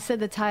like I said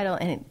the title,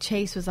 and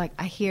Chase was like,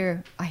 I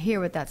hear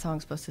what that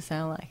song's supposed to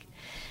sound like.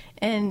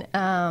 And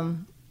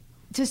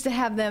just to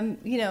have them,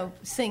 you know,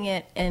 sing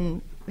it,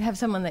 and have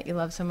someone that you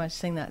love so much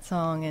sing that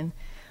song. And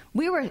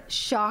we were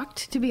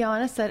shocked, to be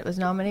honest, that it was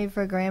nominated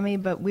for a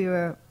Grammy, but we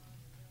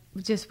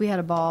had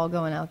a ball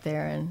going out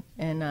there,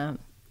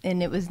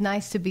 and it was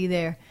nice to be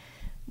there,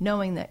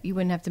 knowing that you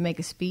wouldn't have to make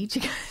a speech,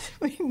 because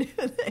we knew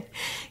that,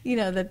 you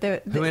know,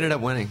 that Who ended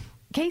up winning?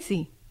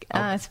 Casey,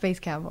 Space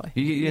Cowboy.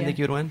 You didn't think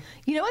you would win?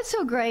 You know what's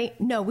so great?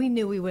 No, we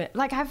knew we would.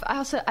 Like, I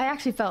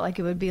actually felt like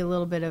it would be a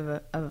little bit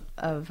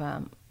of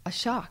a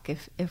shock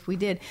if we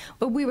did.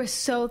 But we were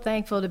so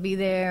thankful to be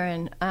there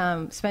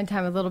and spend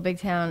time with Little Big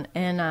Town,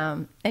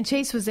 and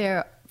Chase was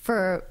there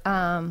for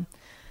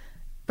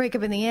Break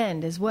Up in the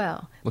End as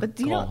well. But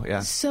you know,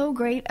 so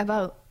great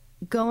about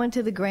going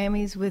to the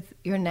Grammys with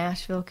your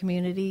Nashville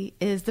community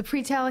is the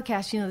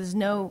pre-telecast. You know, there's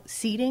no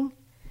seating,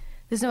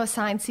 there's no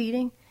assigned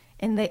seating,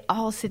 and they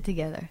all sit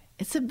together.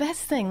 It's the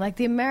best thing. Like,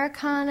 the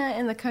Americana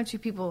and the country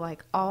people,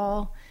 like,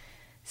 all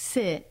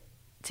sit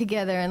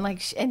together, and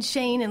and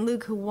Shane and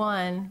Luke, who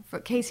won,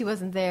 Casey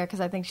wasn't there because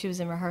I think she was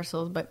in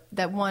rehearsals, but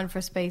that won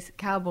for Space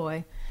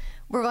Cowboy,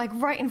 were like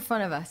right in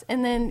front of us.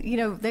 And then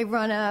they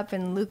run up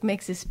and Luke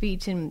makes his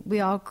speech, and we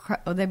all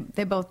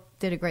they both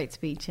did a great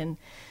speech, and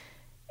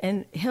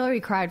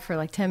Hillary cried for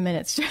like 10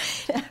 minutes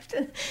straight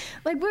after.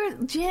 Like,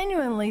 we're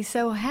genuinely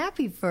so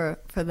happy for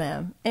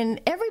them,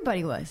 and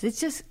everybody was. It's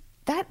just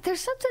that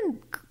there's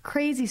something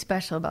crazy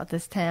special about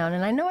this town,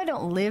 and I know I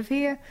don't live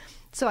here,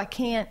 so I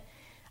can't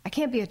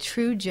be a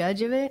true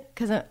judge of it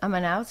because I'm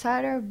an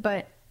outsider,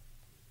 but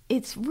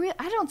it's real.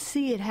 I don't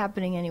see it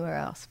happening anywhere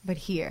else but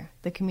here,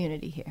 the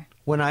community here.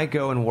 When I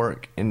go and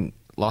work in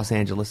Los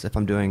Angeles, if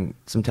I'm doing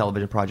some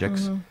television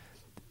projects,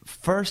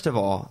 first of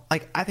all,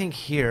 like, I think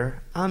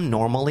here I'm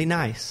normally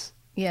nice.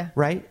 Yeah.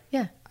 Right?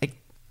 Yeah. Like,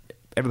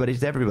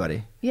 everybody's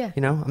everybody. Yeah.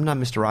 I'm not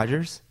Mr.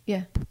 Rogers.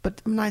 Yeah.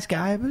 But I'm a nice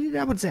guy. But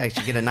I wouldn't say I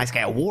should get a nice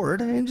guy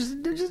award. I'm just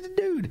a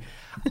dude.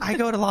 I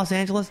go to Los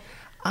Angeles,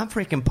 I'm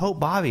freaking Pope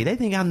Bobby. They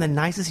think I'm the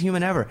nicest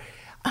human ever.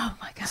 Oh,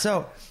 my God.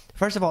 So,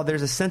 first of all,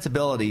 there's a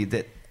sensibility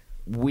that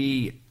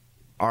we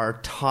are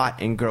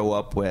taught and grow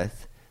up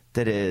with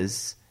that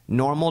is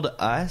normal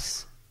to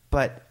us,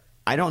 but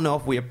I don't know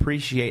if we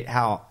appreciate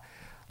how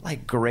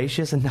like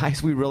gracious and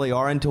nice we really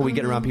are until we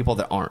get around people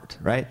that aren't,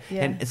 right?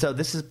 Yeah. And so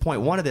this is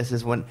point one of this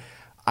is when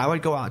I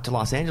would go out to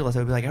Los Angeles, I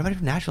would be like, everybody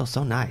from Nashville is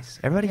so nice.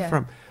 Everybody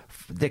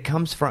that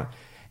comes from,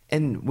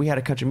 and we had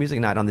a country music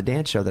night on the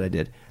dance show that I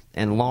did,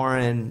 and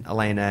Lauren,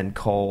 Elena, and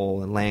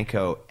Cole, and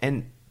Lanco,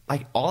 and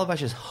like all of us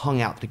just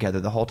hung out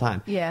together the whole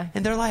time. Yeah.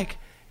 And they're like,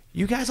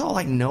 you guys all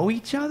like know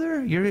each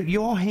other?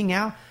 You all hang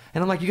out?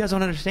 And I'm like, you guys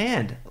don't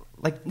understand.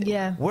 Like,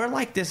 we're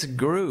like this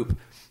group.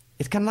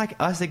 It's kind of like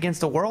us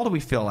against the world, we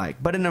feel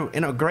like, but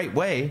in a great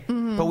way.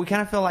 But we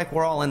kind of feel like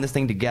we're all in this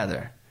thing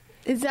together.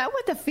 Is that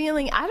what the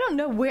feeling? I don't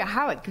know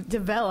how it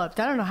developed.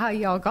 I don't know how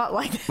y'all got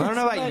like this. I don't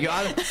know about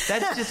y'all.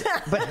 That's just,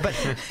 but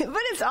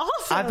it's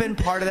awesome. I've been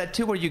part of that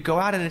too, where you go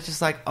out and it's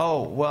just like,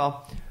 oh,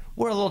 well,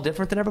 we're a little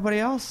different than everybody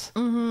else.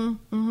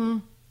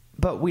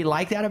 But we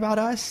like that about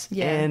us,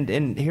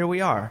 and here we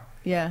are.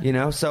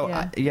 Yeah. So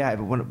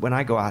when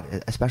I go out,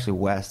 especially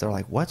west, they're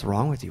like, "What's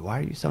wrong with you? Why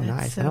are you so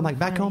nice?" So and I'm like,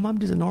 "Back home, I'm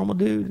just a normal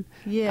dude.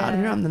 Yeah. Out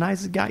here, I'm the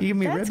nicest guy. You give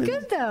me That's ribbons."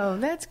 good though.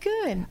 That's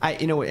good.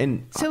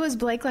 So is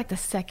Blake like the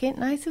second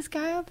nicest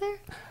guy out there?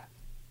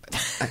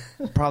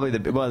 Probably the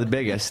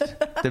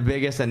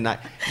biggest, and not.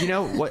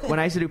 When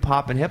I used to do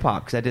pop and hip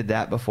hop, because I did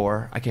that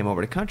before I came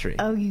over to country.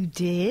 Oh, you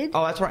did?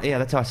 Oh, that's right. Yeah,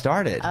 that's how I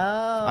started. Oh,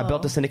 I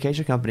built a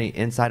syndication company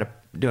inside of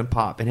doing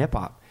pop and hip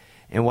hop.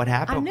 And what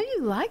happened? I knew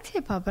you liked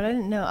hip hop, but I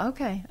didn't know.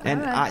 Okay,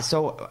 and I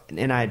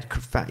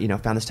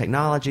found this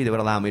technology that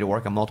would allow me to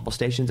work on multiple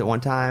stations at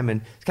one time,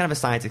 and it's kind of a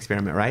science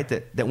experiment, right?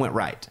 That went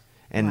right,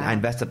 and I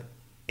invested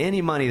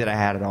any money that I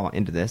had at all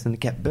into this, and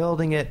kept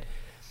building it.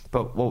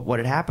 But what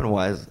had happened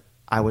was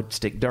I would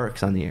stick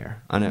Dierks on the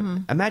air.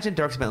 Imagine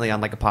Dierks Bentley on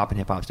like a pop and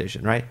hip hop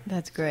station, right?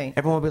 That's great.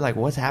 Everyone would be like,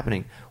 "What's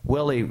happening?"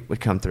 Willie would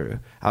come through.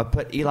 I would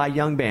put Eli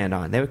Young Band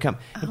on. They would come,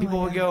 and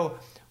people would go,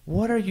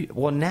 "What are you?"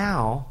 Well,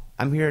 now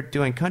I'm here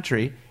doing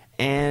country,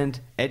 and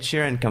Ed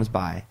Sheeran comes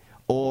by,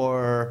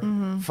 or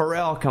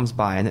Pharrell comes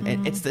by,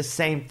 and it's the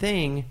same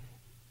thing.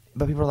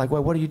 But people are like,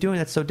 "Well, what are you doing?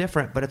 That's so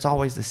different." But it's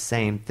always the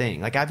same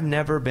thing. Like, I've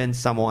never been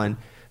someone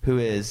who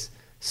is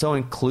so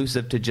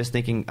inclusive to just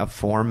thinking a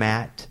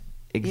format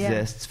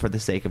exists for the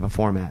sake of a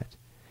format.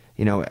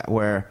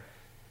 Where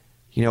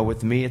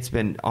with me, it's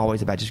been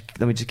always about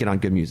let me just get on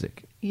good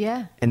music.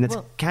 Yeah. And that's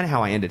kind of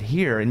how I ended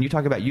here. And you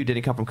talk about you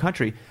didn't come from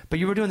country, but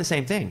you were doing the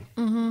same thing.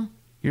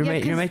 You're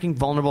making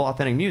vulnerable,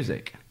 authentic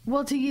music.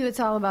 Well, to you, it's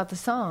all about the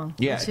song.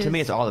 Yeah, to me,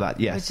 it's all about,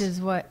 yes. Which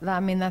is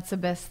that's the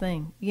best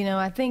thing.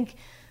 I think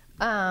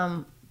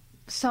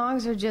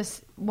songs are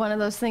just one of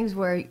those things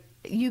where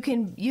you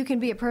can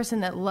be a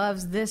person that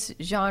loves this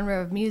genre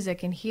of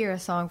music and hear a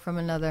song from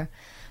another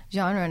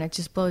genre, and it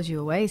just blows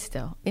you away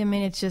still. I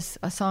mean, it's just,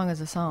 a song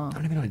is a song. I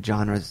don't even know what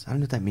genres, I don't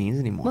know what that means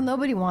anymore. Well,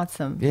 nobody wants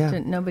them. Yeah.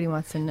 Nobody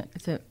wants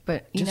to,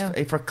 but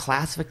for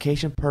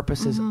classification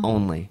purposes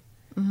only.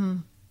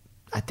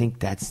 I think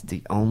that's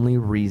the only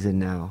reason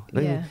now.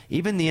 Yeah.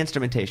 Even the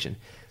instrumentation.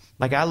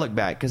 Like, I look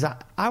back, because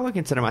I would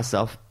consider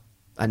myself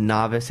a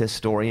novice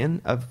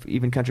historian of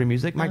even country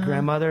music. My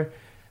grandmother,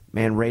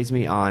 raised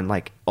me on,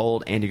 like,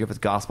 old Andy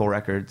Griffith gospel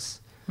records,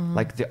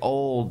 like the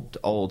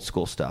old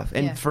school stuff.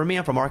 And for me,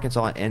 I'm from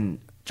Arkansas, and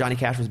Johnny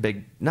Cash was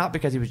big, not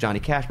because he was Johnny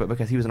Cash, but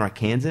because he was an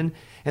Arkansan.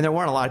 And there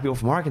weren't a lot of people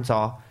from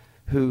Arkansas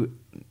who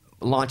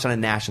launched on a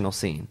national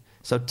scene.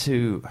 So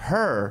to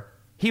her,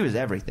 he was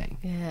everything.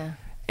 Yeah.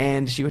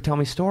 And she would tell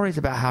me stories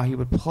about how he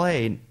would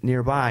play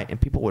nearby, and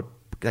people would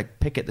like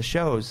pick at the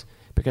shows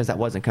because that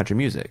wasn't country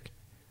music.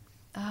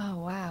 Oh,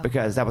 wow.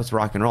 Because that was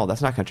rock and roll.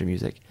 That's not country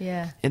music.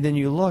 Yeah. And then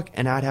you look,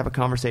 and I'd have a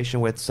conversation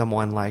with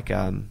someone like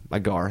a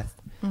Garth,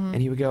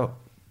 and he would go,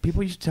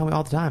 people used to tell me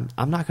all the time,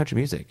 I'm not country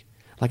music.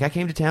 Like, I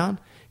came to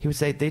town, he would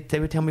say, they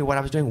would tell me what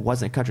I was doing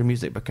wasn't country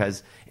music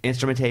because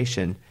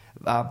instrumentation,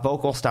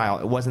 vocal style,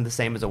 it wasn't the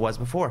same as it was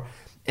before.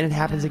 And it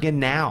happens again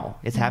now.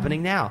 It's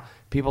happening now.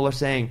 People are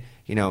saying,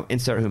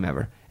 insert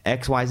whomever.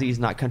 XYZ is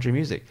not country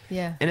music.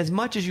 Yeah. And as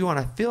much as you want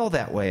to feel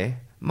that way,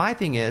 my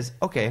thing is,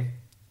 okay,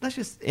 let's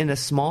just, in a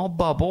small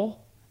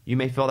bubble, you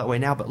may feel that way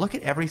now, but look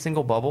at every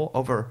single bubble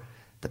over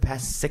the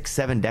past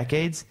 6-7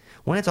 decades,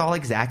 when it's all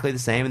exactly the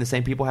same and the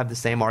same people have the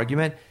same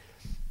argument.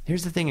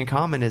 Here's the thing in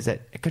common is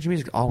that country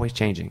music is always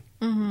changing.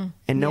 Mm-hmm.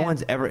 And no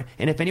one's ever,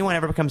 and if anyone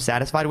ever becomes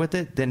satisfied with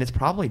it, then it's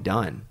probably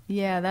done.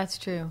 Yeah, that's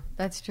true.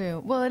 That's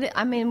true. Well,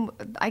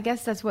 I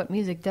guess that's what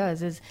music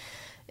does is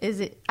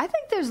it, I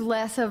think there's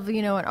less of,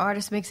 an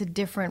artist makes a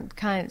different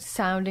kind of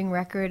sounding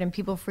record and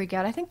people freak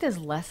out. I think there's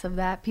less of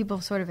that.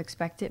 People sort of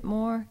expect it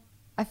more.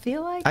 I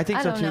feel like. I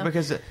think so too,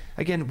 because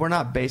again, we're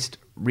not based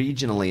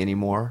regionally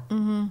anymore.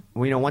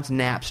 Mm-hmm. Once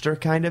Napster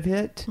kind of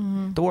hit,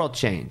 the world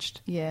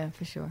changed. Yeah,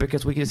 for sure.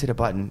 Because we could just hit a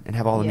button and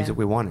have all the music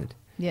we wanted.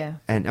 Yeah.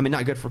 And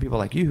not good for people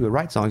like you who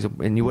write songs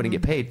and you wouldn't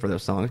get paid for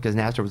those songs because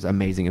Napster was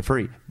amazing and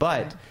free.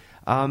 But,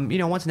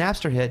 once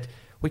Napster hit,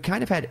 we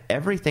kind of had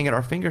everything at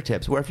our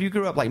fingertips. Where if you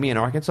grew up like me in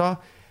Arkansas,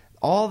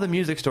 all the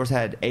music stores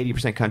had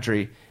 80%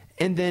 country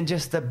and then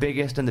just the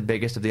biggest and the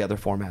biggest of the other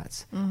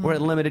formats, where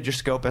it limited your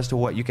scope as to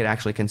what you could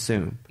actually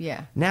consume.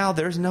 Yeah. Now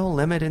there's no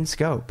limit in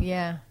scope.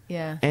 Yeah,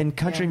 yeah. And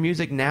country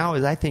music now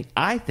is, I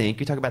think,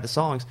 you talk about the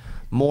songs,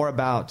 more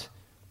about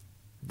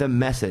the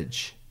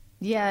message.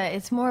 Yeah,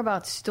 it's more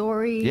about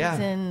stories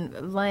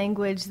and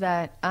language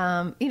that,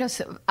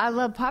 so I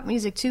love pop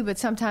music too, but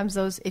sometimes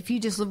if you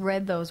just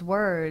read those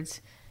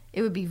words,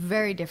 it would be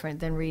very different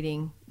than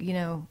reading,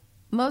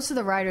 most of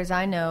the writers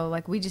I know,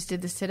 like we just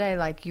did this today,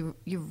 like you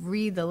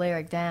read the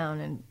lyric down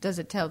and does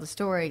it tell the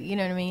story, you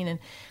know what I mean? And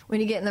when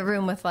you get in the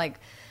room with like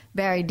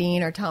Barry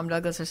Dean or Tom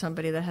Douglas or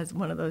somebody that has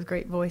one of those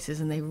great voices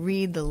and they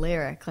read the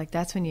lyric, like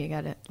that's when you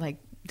gotta, like,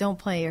 don't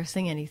play or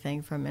sing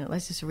anything for a minute.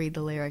 Let's just read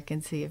the lyric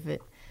and see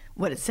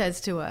what it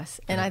says to us.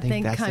 And I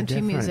think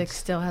country music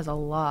still has a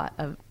lot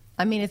of,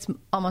 it's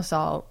almost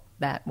all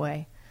that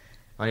way.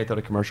 I need to throw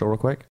a commercial real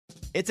quick.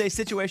 It's a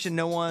situation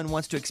no one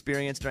wants to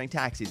experience during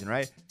tax season,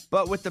 right?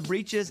 But with the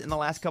breaches in the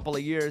last couple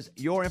of years,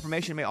 your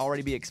information may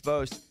already be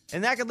exposed,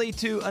 and that could lead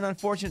to an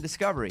unfortunate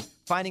discovery,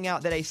 finding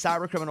out that a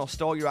cybercriminal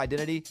stole your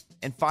identity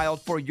and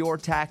filed for your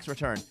tax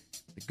return.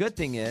 The good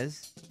thing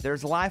is,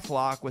 there's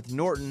LifeLock with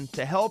Norton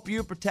to help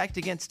you protect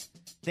against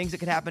things that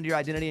could happen to your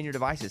identity and your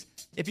devices.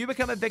 If you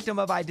become a victim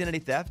of identity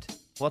theft,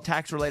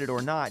 tax-related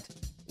or not,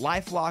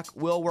 LifeLock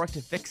will work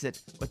to fix it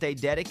with a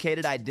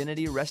dedicated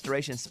identity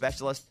restoration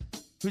specialist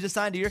who's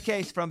assigned to your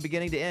case from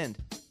beginning to end.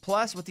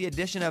 Plus, with the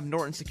addition of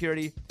Norton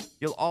Security,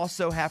 you'll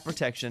also have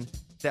protection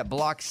that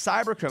blocks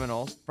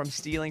cybercriminals from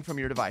stealing from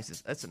your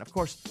devices. Listen, of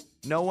course,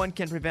 no one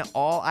can prevent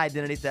all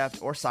identity theft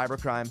or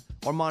cybercrime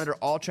or monitor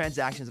all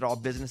transactions at all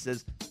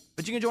businesses,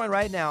 but you can join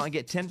right now and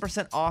get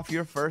 10% off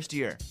your first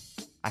year.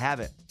 I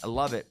have it. I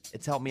love it.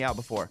 It's helped me out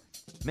before.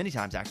 Many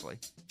times, actually.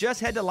 Just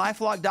head to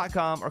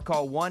LifeLock.com or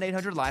call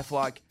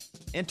 1-800-LifeLock.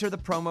 Enter the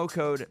promo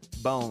code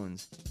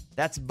BONES.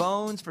 That's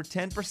BONES for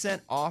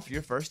 10% off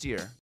your first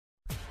year.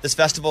 This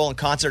festival and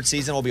concert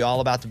season will be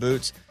all about the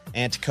boots,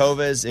 and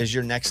Tecovas is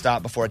your next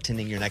stop before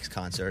attending your next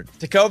concert.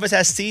 Tecovas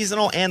has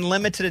seasonal and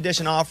limited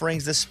edition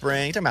offerings this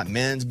spring. You're talking about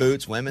men's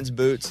boots, women's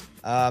boots,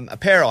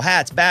 apparel,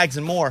 hats, bags,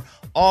 and more.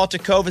 All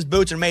Tecovas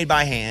boots are made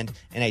by hand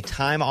in a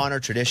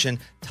time-honored tradition,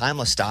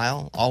 timeless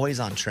style, always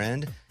on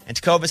trend. And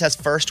Tecovas has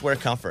first wear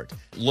comfort,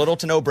 little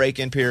to no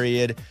break-in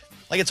period.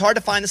 It's hard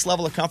to find this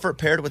level of comfort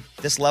paired with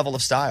this level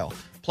of style.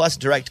 Plus,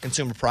 direct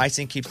consumer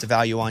pricing keeps the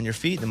value on your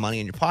feet, the money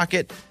in your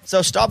pocket.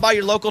 So stop by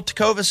your local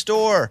Tecovas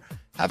store,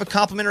 have a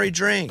complimentary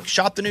drink,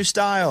 shop the new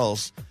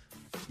styles.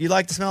 You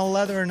like the smell of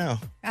leather or no?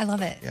 I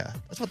love it. Yeah,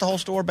 that's what the whole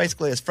store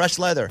basically is. Fresh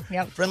leather,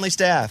 Yep. Friendly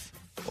staff.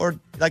 Or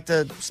like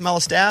the smell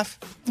of staff?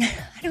 I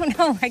don't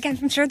know.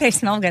 I'm sure they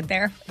smell good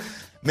there.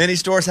 Many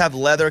stores have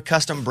leather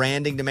custom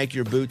branding to make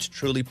your boots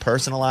truly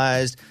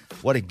personalized.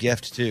 What a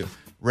gift, too.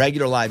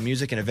 Regular live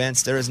music and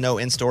events, there is no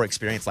in-store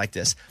experience like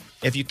this.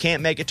 If you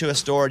can't make it to a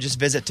store, just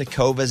visit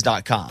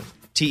Tecovas.com.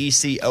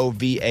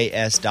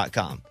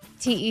 Tecovas.com.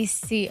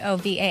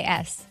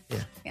 Tecovas.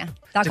 Yeah.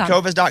 .com.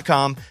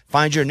 Tecovas.com.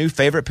 Find your new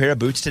favorite pair of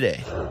boots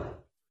today.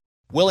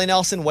 Willie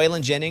Nelson,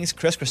 Waylon Jennings,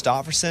 Chris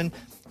Christopherson.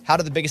 How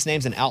did the biggest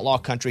names in outlaw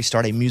country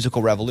start a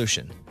musical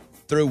revolution?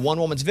 Through one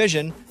woman's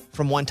vision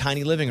from one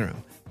tiny living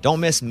room. Don't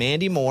miss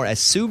Mandy Moore as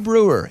Sue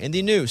Brewer in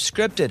the new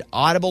scripted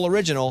Audible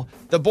original,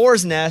 The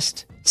Boar's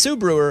Nest, Sue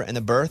Brewer and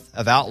the Birth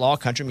of Outlaw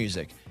Country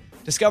Music.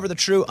 Discover the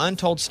true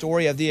untold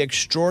story of the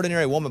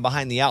extraordinary woman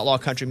behind the outlaw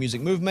country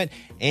music movement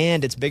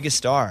and its biggest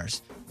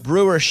stars.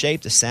 Brewer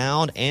shaped the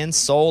sound and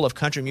soul of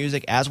country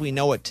music as we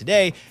know it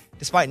today,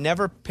 despite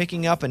never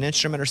picking up an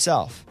instrument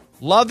herself.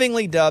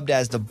 Lovingly dubbed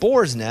as The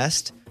Boar's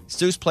Nest,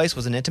 Sue's place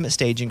was an intimate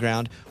staging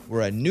ground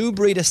where a new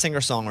breed of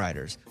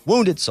singer-songwriters,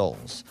 wounded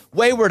souls,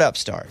 wayward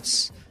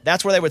upstarts,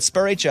 that's where they would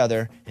spur each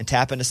other and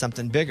tap into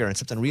something bigger and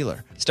something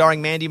realer.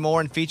 Starring Mandy Moore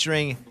and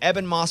featuring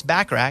Eben Moss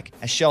Backrack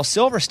as Shel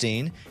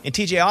Silverstein and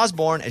TJ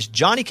Osborne as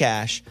Johnny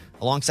Cash,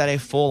 alongside a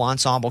full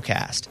ensemble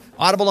cast.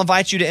 Audible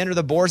invites you to enter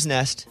the Boar's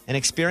Nest and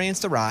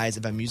experience the rise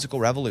of a musical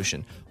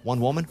revolution. One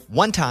woman,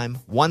 one time,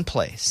 one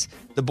place.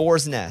 The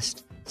Boar's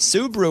Nest.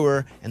 Sue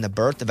Brewer and the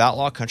birth of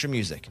outlaw country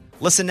music.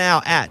 Listen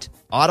now at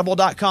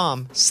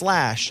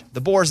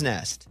audible.com/The Boar's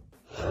Nest.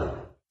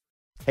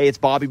 Hey, it's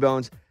Bobby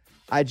Bones.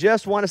 I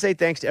just want to say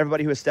thanks to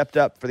everybody who has stepped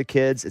up for the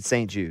kids at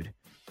St. Jude.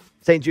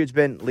 St. Jude's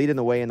been leading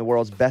the way in the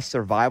world's best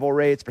survival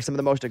rates for some of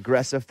the most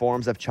aggressive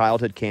forms of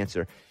childhood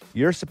cancer.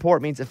 Your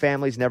support means that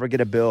families never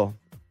get a bill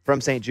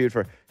from St. Jude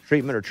for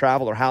treatment or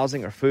travel or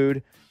housing or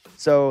food,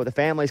 so the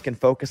families can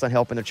focus on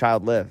helping their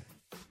child live.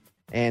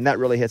 And that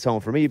really hits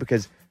home for me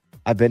because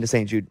I've been to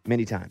St. Jude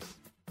many times.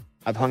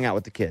 I've hung out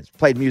with the kids,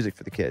 played music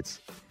for the kids.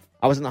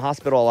 I was in the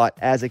hospital a lot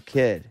as a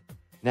kid.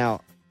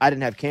 Now, I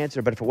didn't have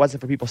cancer, but if it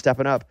wasn't for people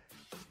stepping up,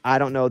 I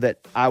don't know that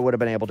I would have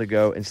been able to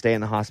go and stay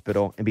in the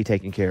hospital and be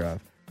taken care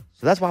of.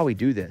 So that's why we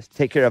do this, to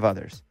take care of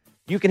others.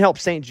 You can help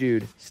St.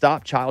 Jude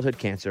stop childhood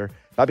cancer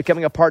by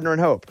becoming a partner in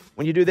hope.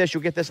 When you do this,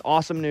 you'll get this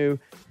awesome new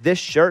This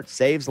Shirt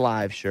Saves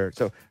Lives shirt.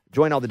 So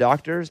join all the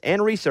doctors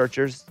and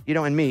researchers,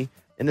 and me,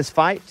 in this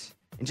fight,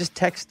 and just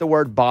text the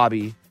word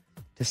Bobby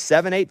to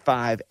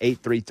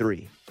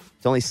 785-833.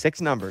 It's only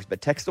 6 numbers,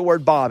 but text the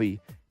word Bobby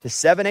to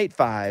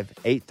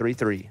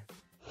 785-833.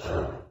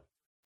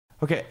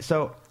 Okay,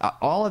 so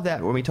all of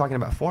that, when we're talking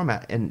about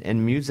format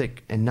and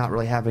music and not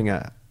really having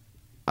a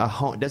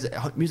home,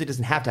 music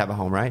doesn't have to have a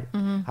home, right?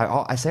 Mm-hmm.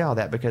 I say all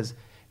that because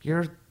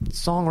your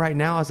song right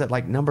now is at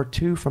like number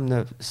 2 from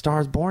the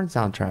Stars Born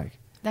soundtrack.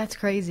 That's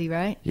crazy,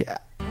 right? Yeah.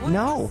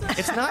 No,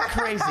 it's not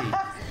crazy.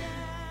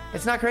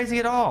 It's not crazy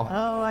at all.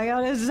 Oh my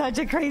God, it was such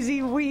a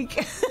crazy week.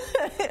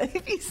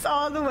 If you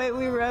saw the way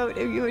we wrote,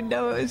 if you would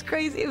know it was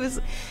crazy. It was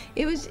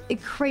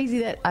crazy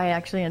that I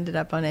actually ended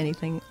up on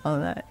anything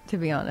on that, to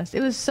be honest.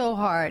 It was so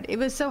hard. It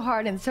was so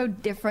hard and so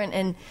different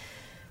and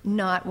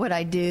not what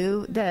I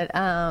do that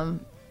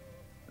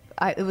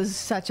it was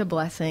such a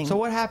blessing. So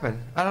what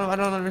happened? I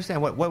don't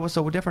understand. What was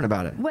so different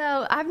about it?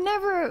 Well,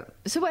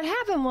 so what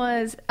happened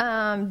was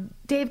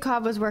Dave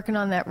Cobb was working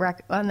on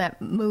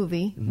that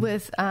movie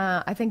with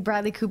I think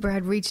Bradley Cooper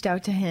had reached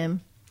out to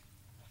him,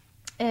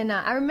 and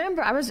I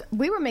remember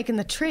we were making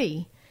The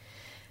Tree,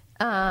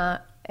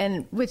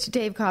 and which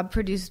Dave Cobb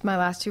produced my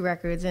last 2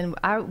 records, and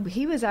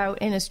he was out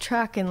in his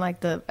truck in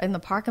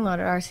the parking lot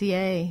at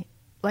RCA,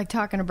 like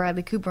talking to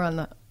Bradley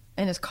Cooper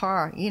in his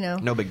car,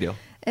 No big deal.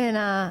 And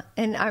I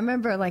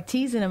remember like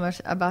teasing him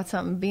about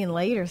something being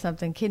late or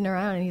something, kidding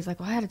around, and he's like,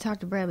 "Well, I had to talk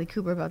to Bradley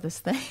Cooper about this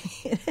thing."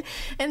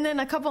 And then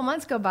a couple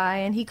months go by,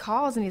 and he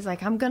calls and he's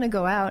like, "I'm going to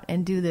go out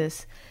and do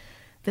this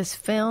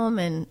film,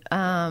 and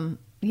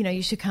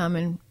you should come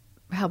and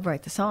help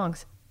write the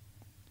songs,"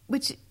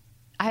 which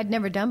I had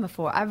never done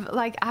before.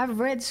 I've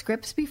read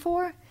scripts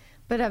before,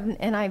 but I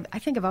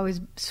think I've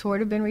always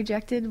sort of been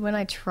rejected when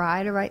I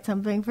try to write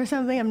something for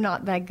something. I'm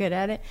not that good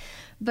at it.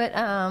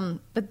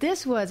 But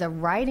this was a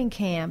writing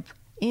camp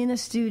in a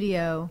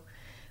studio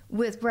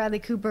with Bradley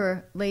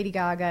Cooper, Lady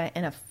Gaga,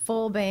 and a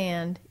full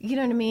band. You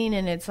know what I mean?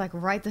 And it's like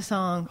write the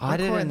song. I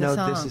didn't know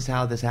this is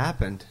how this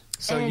happened.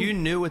 So you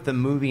knew with the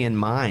movie in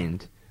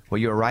mind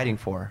what you were writing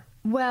for.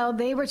 Well,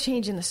 they were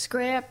changing the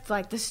script.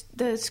 Like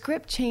the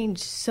script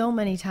changed so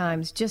many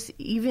times. Just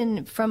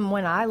even from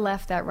when I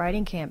left that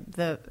writing camp,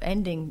 the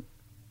ending.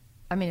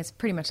 I mean, it's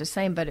pretty much the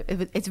same, but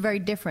it's very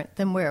different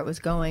than where it was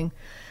going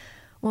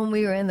when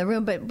we were in the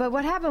room. But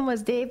what happened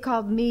was Dave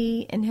called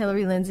me and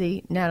Hillary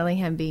Lindsay, Natalie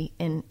Hemby,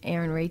 and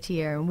Aaron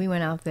Ratier, and we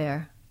went out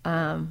there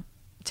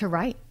to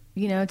write.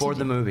 For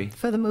the movie.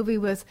 For the movie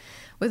with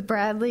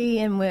Bradley,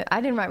 and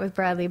I didn't write with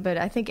Bradley, but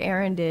I think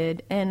Aaron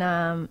did,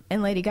 and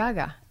Lady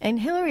Gaga. And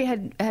Hillary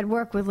had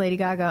worked with Lady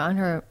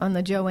Gaga on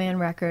the Joanne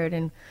record,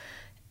 and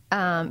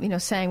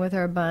sang with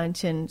her a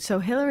bunch, and so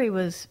Hillary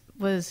was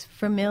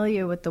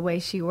familiar with the way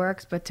she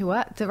works. But to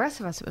us, the rest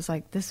of us, it was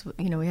like this.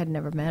 We had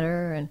never met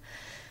her, and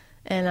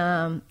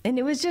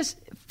it was just,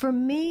 for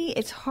me,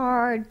 it's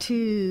hard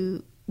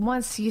to,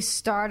 once you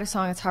start a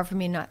song, it's hard for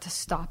me not to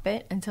stop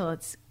it until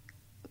it's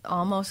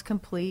almost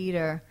complete,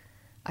 or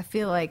I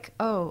feel like,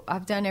 oh,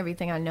 I've done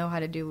everything I know how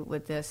to do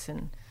with this.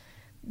 And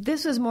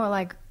this was more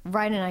like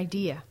write an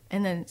idea,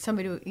 and then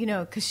somebody,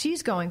 because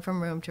she's going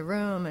from room to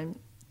room, and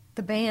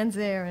the band's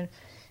there, and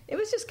it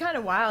was just kind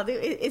of wild.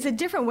 It's a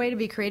different way to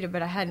be creative,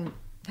 but I hadn't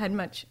had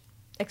much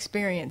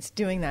experience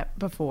doing that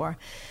before.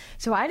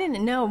 So I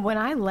didn't know, when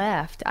I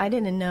left, I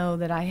didn't know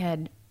that I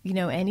had,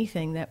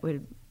 anything that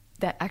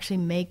actually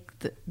make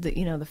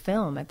the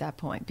film at that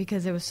point,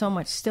 because there was so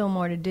much still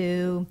more to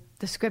do.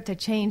 The script had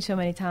changed so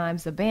many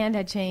times. The band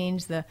had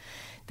changed.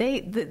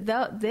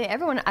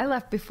 Everyone, I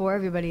left before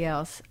everybody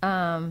else.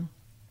 But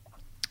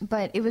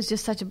it was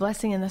just such a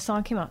blessing, and the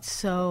song came out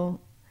so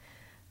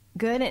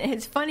good. And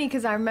it's funny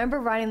because I remember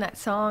writing that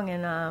song,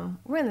 and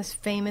we're in this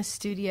famous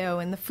studio,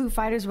 and the Foo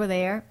Fighters were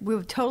there. We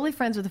were totally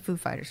friends with the Foo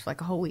Fighters for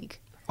like a whole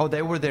week. Oh,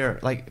 they were there,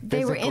 like physically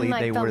they were in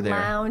like the there.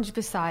 Lounge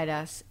beside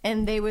us,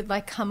 and they would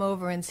like come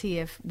over and see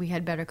if we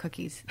had better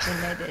cookies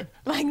than they did.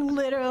 Like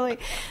literally,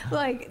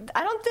 like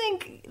I don't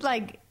think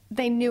like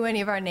they knew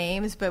any of our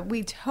names, but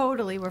we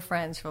totally were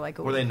friends for like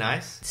a week. Were they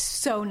nice?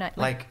 So nice,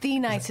 like the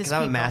nicest. Because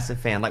I'm a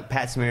massive fan, like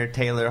Pat Smear,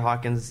 Taylor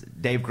Hawkins,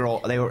 Dave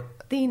Grohl.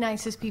 the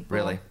nicest people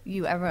Really?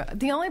 you ever.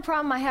 The only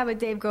problem I have with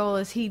Dave Grohl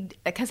is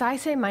because I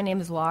say my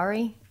name is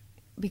Laurie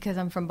because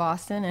I'm from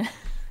Boston, and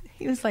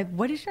he was like,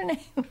 "What is your name?"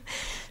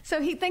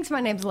 So he thinks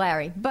my name's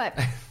Larry, but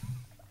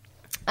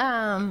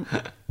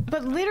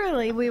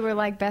literally we were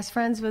like best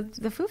friends with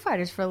the Foo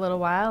Fighters for a little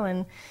while,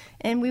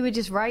 and we would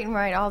just write and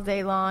write all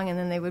day long, and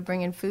then they would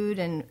bring in food,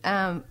 and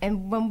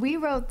when we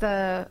wrote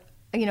the,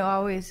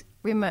 always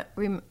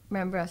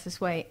remember us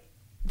this way,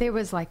 there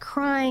was like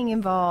crying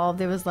involved.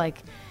 There was like,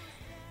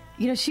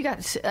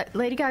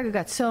 Lady Gaga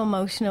got so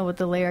emotional with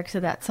the lyrics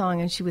of that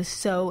song, and she was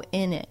so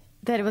in it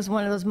that it was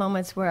one of those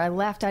moments where I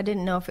left. I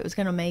didn't know if it was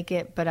going to make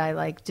it, but I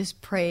like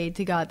just prayed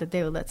to God that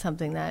they would let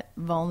something that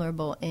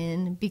vulnerable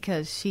in,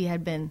 because she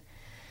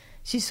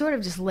sort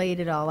of just laid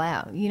it all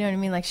out. You know what I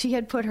mean? Like, she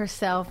had put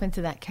herself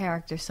into that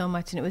character so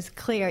much, and it was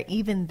clear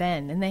even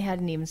then, and they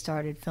hadn't even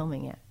started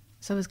filming yet.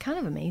 So it was kind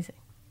of amazing.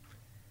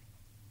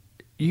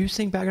 You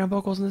sing background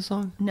vocals in this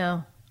song?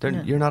 No.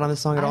 You're not on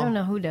this song at all? I don't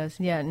know who does.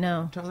 Yeah,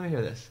 no. Let me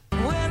hear this.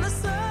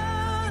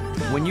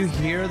 When you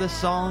hear the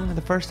song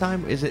the first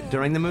time, is it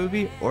during the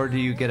movie, or do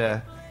you get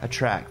a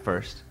track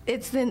first?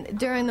 It's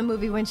during the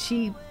movie when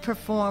she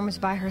performs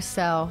by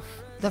herself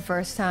the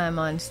first time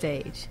on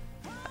stage.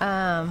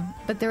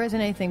 But there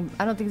isn't anything,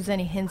 I don't think there's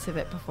any hints of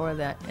it before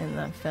that in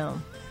the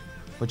film.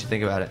 What'd you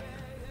think about it?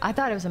 I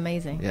thought it was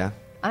amazing. Yeah.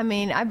 I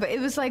mean, it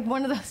was like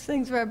one of those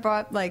things where I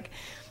brought like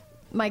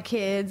my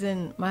kids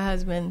and my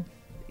husband,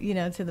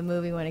 to the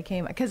movie when it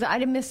came, because I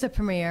didn't miss the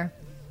premiere.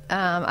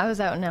 I was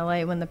out in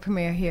LA when the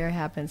premiere here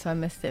happened, so I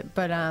missed it.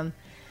 But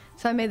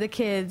so I made the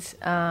kids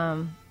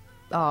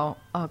all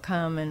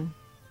come,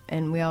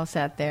 and we all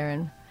sat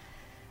there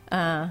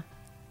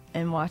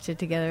and watched it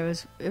together.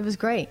 It was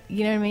great.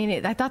 You know what I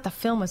mean? I thought the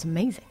film was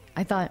amazing.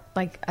 I thought,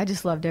 I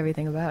just loved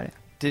everything about it.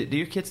 Do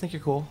your kids think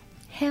you're cool?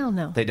 Hell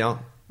no. They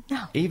don't?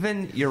 No.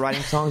 Even you're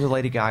writing songs with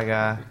Lady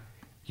Gaga,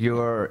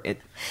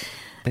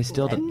 they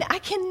still don't. I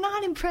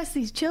cannot impress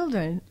these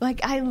children.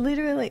 Like, I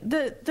literally,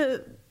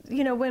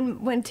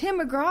 when Tim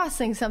McGraw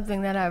sings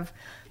something that I've,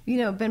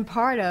 been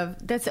part of,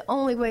 that's the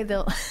only way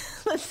they'll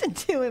listen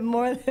to it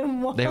more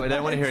than once. They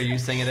don't want to hear you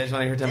sing it. They just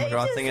want to hear Tim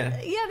McGraw sing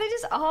it. Yeah, they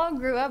just all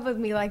grew up with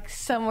me, like,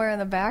 somewhere in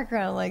the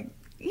background. Like,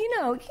 you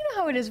know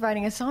how it is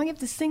writing a song. You have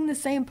to sing the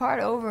same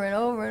part over and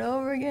over and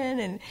over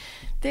again, and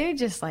they're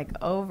just, like,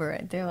 over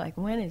it. They're like,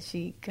 when is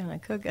she gonna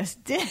cook us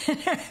dinner?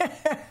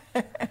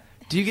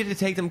 Do you get to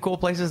take them cool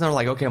places? And they're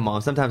like, okay,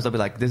 Mom. Sometimes they'll be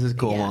like, this is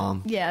cool,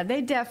 Mom. Yeah,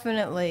 they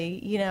definitely,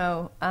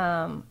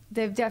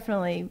 they've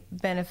definitely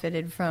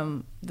benefited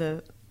from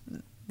the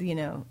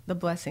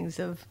blessings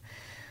of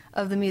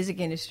the music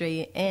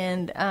industry,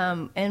 and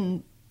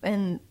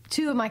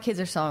two of my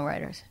kids are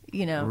songwriters.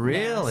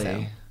 Really? Now,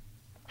 so.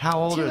 How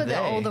old are they? Two of the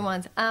older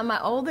ones.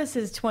 My oldest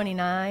is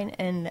 29,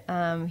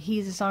 and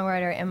he's a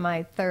songwriter, and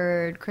my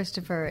third,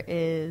 Christopher,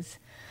 is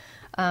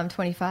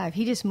 25.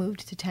 He just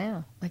moved to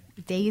town like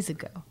days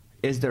ago.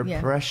 Is there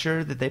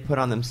pressure that they put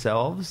on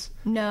themselves?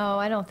 No,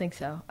 I don't think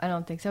so.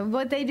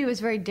 What they do is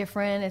very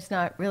different. It's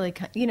not really,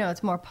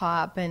 it's more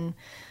pop, and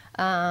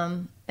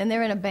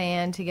they're in a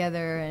band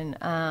together,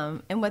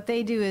 and what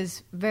they do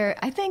is very.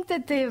 I think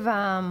that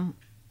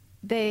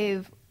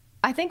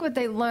I think what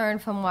they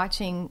learned from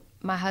watching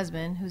my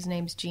husband, whose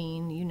name's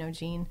Gene,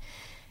 Gene,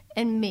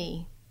 and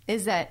me,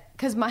 is that,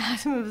 because my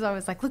husband was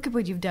always like, look at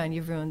what you've done.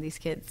 You've ruined these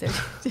kids.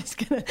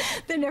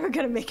 They're never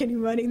going to make any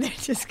money. They're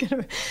just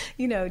going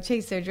to,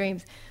 chase their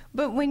dreams.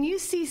 But when you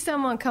see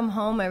someone come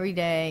home every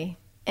day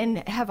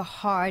and have a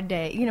hard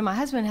day, my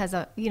husband has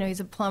he's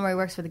a plumber. He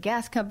works for the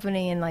gas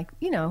company. And like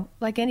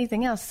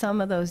anything else,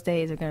 some of those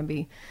days are going to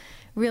be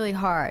really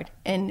hard.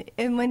 And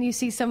when you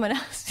see someone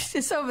else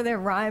just over there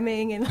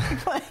rhyming and like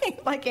playing,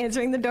 like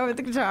answering the door with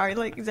the guitar,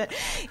 like,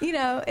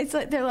 it's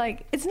like, they're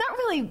like, it's not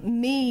really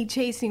me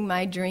chasing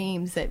my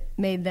dreams that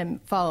made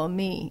them follow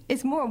me.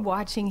 It's more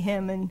watching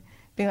him and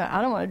being like,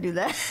 I don't want to do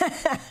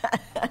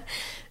that.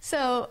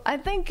 So I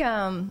think,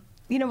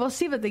 we'll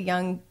see what the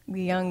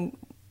young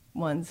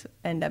ones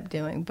end up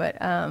doing.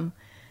 But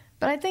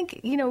I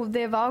think,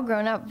 they've all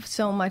grown up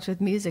so much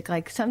with music.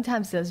 Like,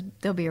 sometimes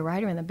there'll be a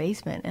writer in the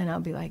basement, and I'll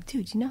be like,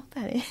 dude, you know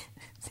who that is?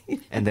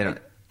 And they don't,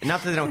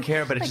 not that they don't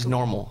care, but it's just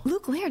normal.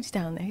 Luke Laird's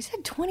down there. He's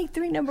had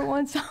 23 number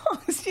one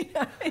songs,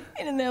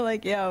 And they're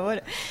like, yeah,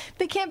 what?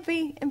 They can't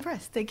be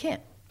impressed. They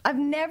can't. I've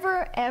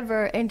never,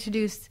 ever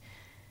introduced,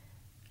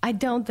 I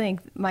don't think,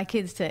 my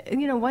kids to,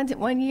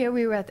 one year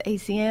we were at the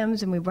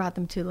ACMs, and we brought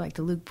them to, like,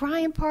 the Luke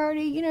Bryan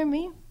party, you know what I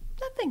mean?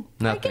 Nothing.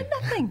 They get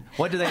nothing.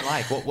 What do they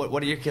like?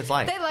 What are your kids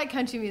like? They like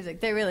country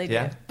music. They really do.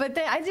 Yeah? But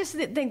I just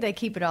think they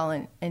keep it all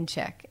in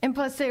check. And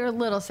plus, they were a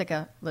little sick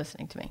of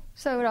listening to me.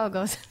 So it all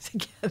goes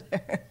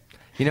together.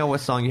 You know what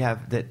song you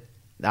have that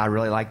I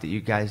really like that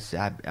you guys,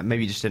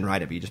 maybe you just didn't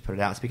write it, but you just put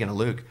it out, speaking of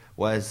Luke,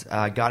 was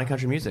God and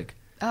Country Music.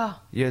 Oh.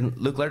 You and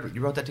Luke Laird,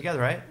 you wrote that together,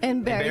 right?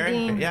 And Barry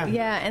Dean.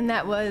 Yeah, and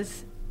that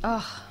was,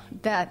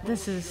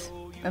 this is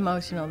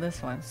emotional,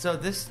 this one. So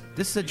this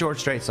is a George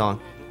Strait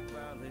song.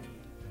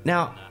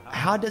 Now,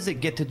 how does it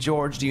get to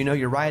George? Do you know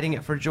you're writing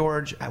it for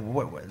George? I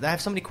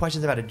have so many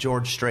questions about a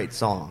George Strait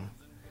song.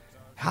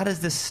 How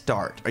does this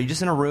start? Are you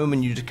just in a room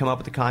and you just come up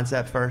with the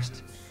concept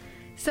first?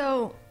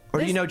 So, or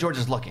do you know George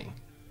is looking?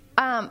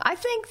 I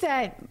think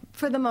that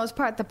for the most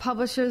part, the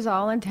publishers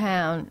all in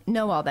town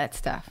know all that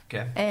stuff.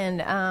 Okay.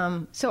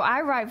 And so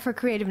I write for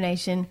Creative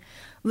Nation.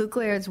 Luke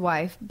Laird's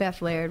wife,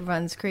 Beth Laird,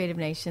 runs Creative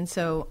Nation.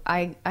 So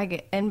I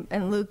get,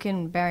 and Luke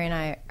and Barry and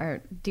I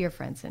are dear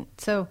friends. And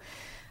so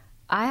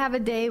I have a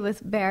day with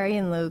Barry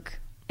and Luke,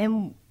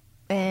 and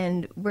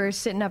we're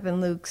sitting up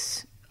in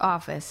Luke's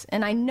office.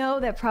 And I know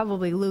that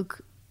probably Luke,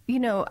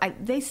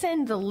 they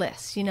send the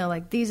list,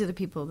 like these are the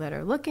people that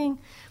are looking,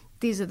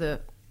 these are the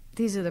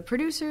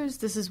producers,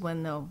 this is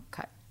when they'll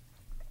cut.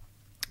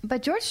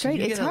 But George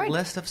Strait, it's hard. hard. A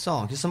list of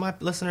songs, just so my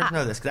listeners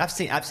know this, because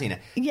I've seen it.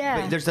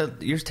 Yeah.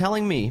 But you're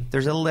telling me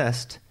there's a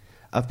list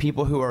of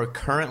people who are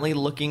currently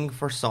looking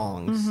for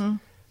songs,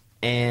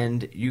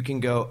 and you can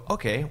go,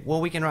 okay,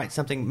 well, we can write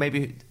something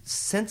maybe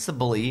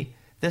sensibly.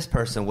 This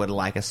person would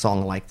like a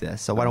song like this,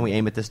 so why don't we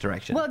aim at this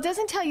direction? Well, it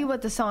doesn't tell you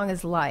what the song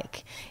is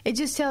like. It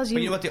just tells you.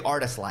 But you know what the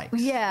artist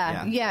likes.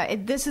 Yeah.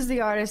 This is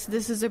the artist.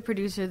 This is the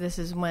producer. This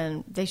is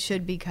when they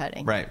should be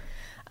cutting. Right.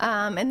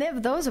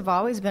 And those have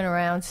always been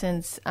around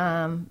since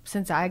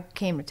I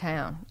came to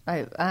town.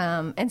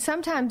 And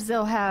sometimes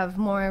they'll have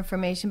more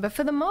information, but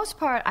for the most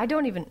part, I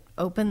don't even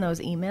open those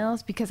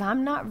emails because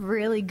I'm not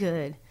really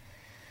good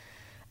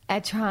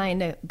at trying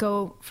to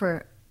go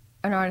for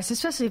an artist,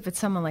 especially if it's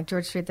someone like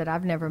George Strait that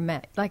I've never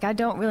met. Like, I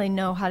don't really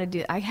know how to do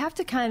it. I have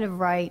to kind of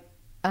write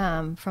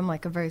from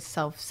like a very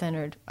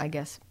self-centered, I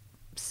guess,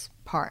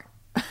 part.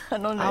 I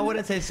don't know. I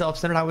wouldn't say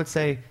self-centered. I would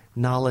say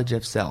knowledge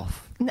of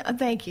self. No,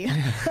 thank you.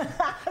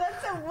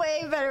 That's a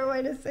way better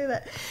way to say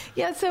that.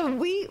 Yeah, so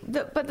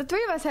but the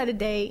three of us had a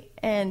date,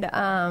 and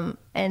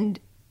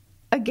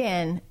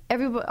again,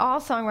 all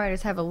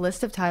songwriters have a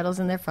list of titles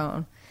in their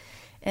phone,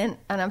 and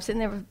I'm sitting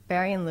there with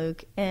Barry and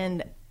Luke,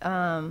 and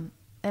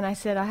I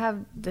said, I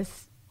have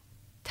this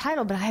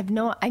title, but I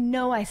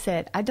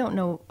don't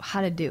know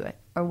how to do it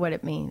or what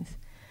it means.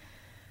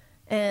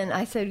 And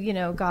I said,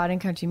 God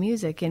and country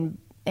music.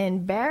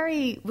 And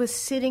Barry was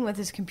sitting with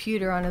his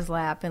computer on his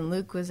lap, and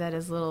Luke was at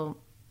his little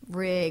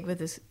rig with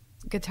his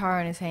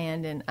guitar in his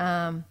hand.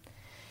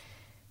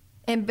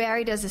 And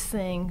Barry does this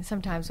thing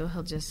sometimes where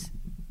he'll just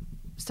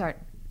start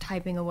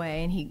typing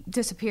away, and he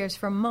disappears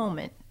for a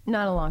moment,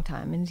 not a long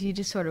time. And you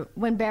just sort of,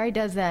 when Barry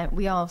does that,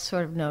 we all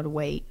sort of know to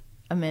wait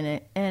a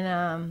minute.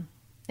 And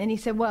he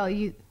said, well,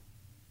 it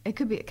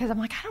could be, because I'm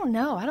like, I don't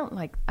know. I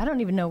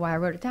don't even know why I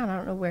wrote it down. I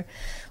don't know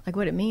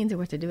what it means or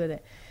what to do with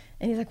it.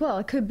 And he's like, well,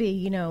 it could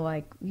be,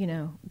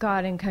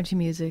 God and country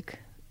music,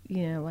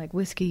 like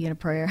whiskey and a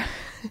prayer.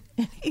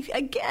 And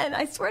again,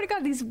 I swear to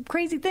God, these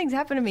crazy things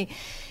happen to me.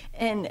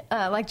 And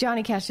like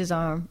Johnny Cash's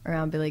arm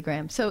around Billy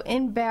Graham. So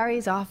in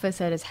Barry's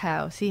office at his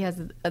house, he has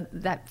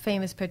that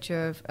famous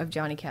picture of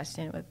Johnny Cash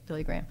standing with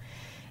Billy Graham.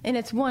 And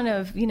it's one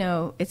of,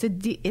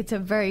 it's a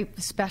very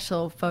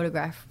special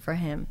photograph for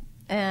him.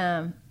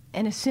 And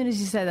as soon as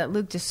he said that,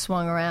 Luke just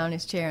swung around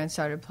his chair and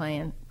started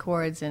playing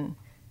chords. And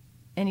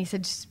he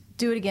said, just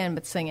do it again,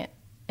 but sing it.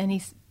 And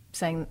he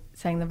sang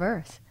the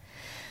verse.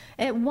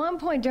 At one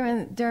point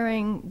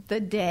during the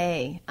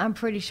day, I'm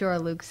pretty sure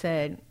Luke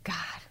said, God,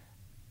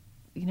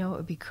 it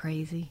would be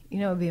crazy.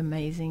 It would be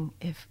amazing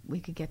if we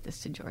could get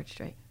this to George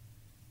Strait.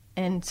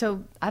 And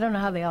so I don't know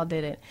how they all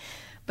did it.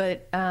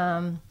 But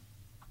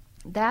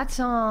that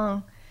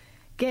song,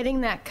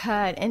 getting that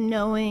cut and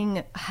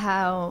knowing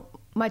how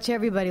much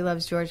everybody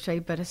loves George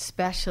Strait, but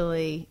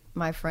especially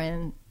my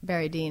friend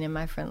Barry Dean and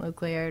my friend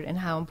Luke Laird, and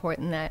how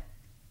important that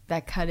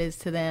cut is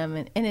to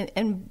them,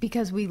 and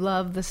because we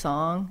love the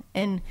song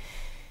and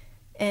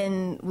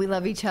we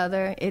love each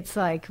other, it's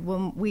like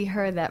when we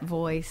heard that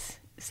voice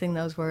sing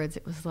those words,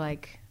 it was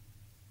like,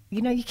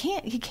 you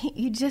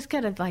just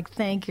gotta like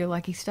thank your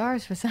lucky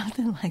stars for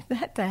something like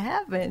that to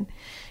happen,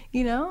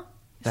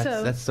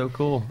 That's so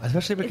cool,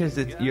 especially because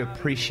you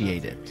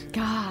appreciate it.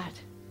 God.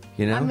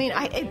 I mean,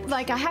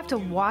 I have to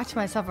watch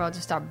myself or I'll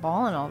just start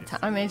bawling all the time.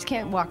 I mean, I just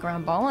can't walk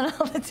around bawling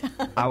all the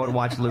time. I would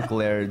watch Luke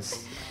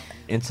Laird's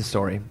Insta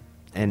story,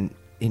 and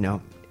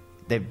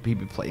they'd be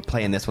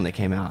playing this when they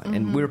came out,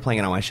 and we were playing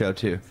it on my show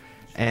too.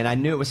 And I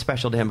knew it was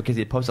special to him because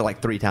he had posted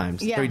like 3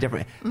 times, 3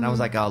 different. And I was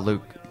like, oh,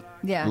 Luke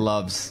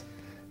loves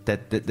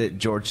that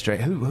George Strait.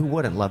 Who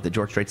wouldn't love that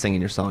George Strait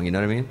singing your song? You know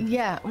what I mean?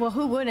 Yeah. Well,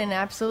 who wouldn't?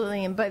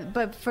 Absolutely.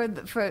 But for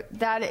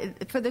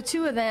the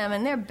two of them,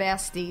 and they're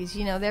besties,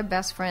 they're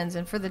best friends,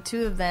 and for the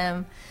two of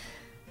them,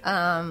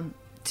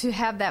 to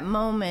have that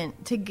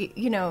moment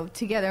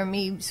together,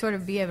 me sort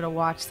of be able to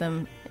watch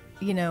them,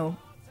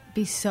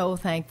 be so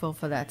thankful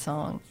for that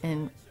song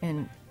and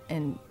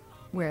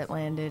where it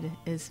landed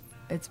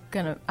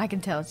I can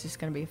tell it's just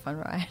gonna be a fun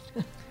ride.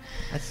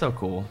 That's so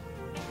cool.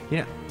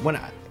 When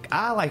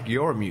I like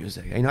your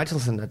music, I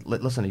just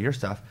listen to your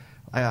stuff.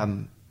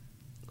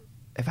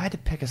 If I had to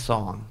pick a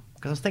song,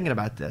 because I was thinking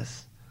about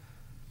this.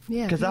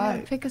 Yeah,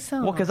 pick a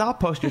song. Well, because I'll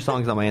post your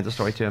songs on my Insta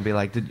story too, and be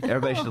like,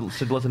 everybody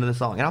should listen to this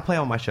song, and I'll play it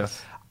on my show.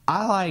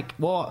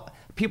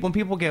 When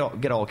People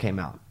Get Old came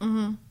out.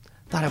 Mm-hmm.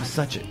 Thought it was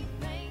such a.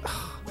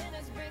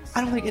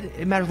 I don't think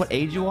it matters what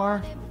age you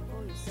are.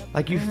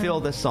 Like you feel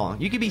this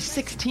song. You could be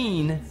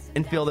 16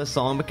 and feel this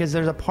song because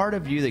there's a part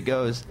of you that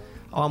goes,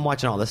 oh, I'm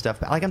watching all this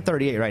stuff. Like I'm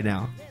 38 right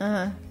now.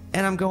 And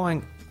I'm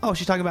going, oh,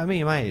 she's talking about me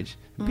and my age.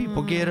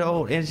 People get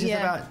old. And it's just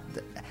about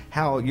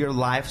how your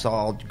life's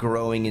all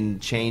growing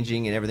and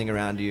changing and everything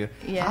around you.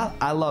 Yeah.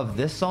 I love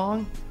this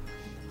song.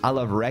 I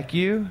love Wreck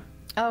You.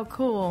 Oh,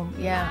 cool.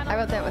 Yeah. I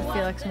wrote that with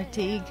Felix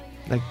McTeague.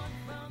 Like,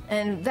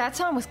 And that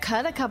song was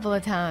cut a couple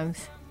of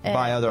times.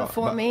 By other...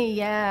 Before me,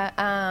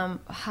 yeah.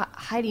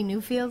 Heidi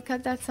Newfield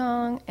cut that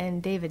song,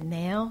 and David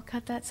Nail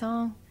cut that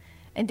song.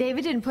 And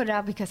David didn't put it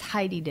out because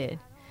Heidi did.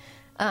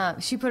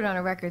 She put it on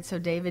a record, so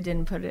David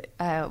didn't put it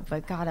out.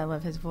 But God, I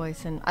love his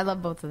voice, and I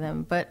love both of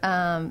them. But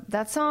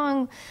that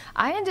song,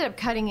 I ended up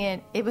cutting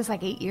it. It was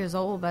like 8 years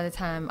old by the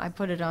time I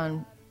put it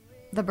on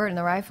The Bird and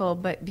the Rifle.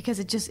 But because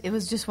it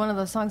was just one of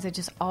those songs that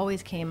just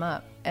always came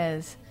up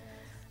as,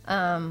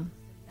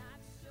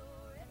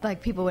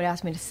 like people would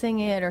ask me to sing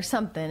it or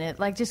something. It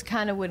like just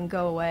kind of wouldn't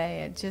go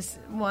away. It just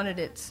wanted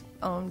its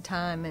own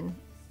time, and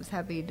was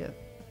happy to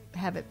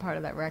have it part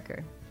of that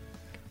record.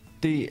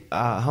 The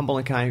Humble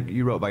and Kind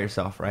you wrote by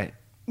yourself, right?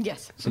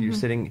 Yes. So you're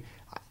sitting.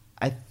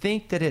 I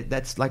think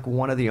that's like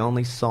one of the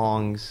only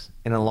songs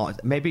in a long.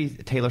 Maybe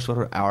Taylor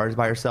Swift Hours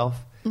by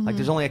herself. Like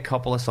there's only a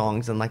couple of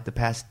songs in like the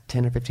past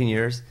 10 or 15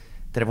 years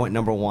that have went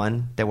number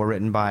one that were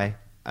written by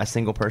a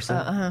single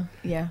person.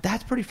 Yeah.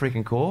 That's pretty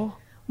freaking cool.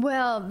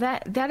 Well,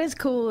 that is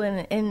cool,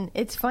 and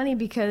it's funny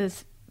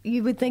because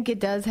you would think it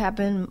does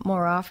happen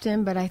more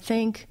often, but I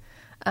think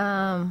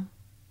that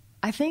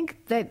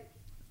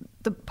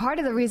the part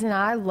of the reason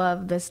I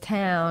love this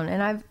town,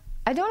 and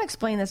I don't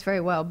explain this very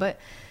well, but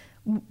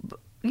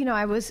you know,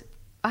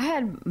 I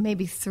had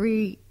maybe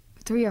three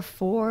or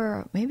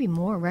four, maybe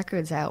more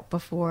records out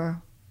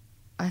before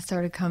I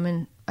started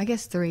coming. I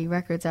guess 3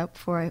 records out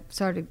before I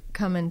started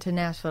coming to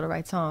Nashville to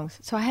write songs.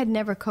 So I had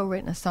never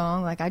co-written a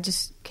song. Like I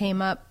just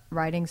came up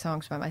writing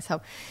songs by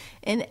myself.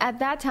 And at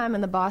that time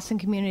in the Boston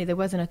community, there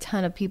wasn't a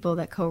ton of people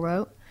that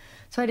co-wrote.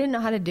 So I didn't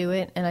know how to do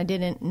it, and I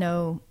didn't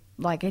know,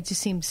 like, it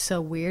just seemed so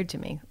weird to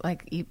me.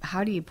 Like,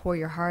 how do you pour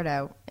your heart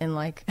out and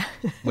like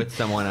with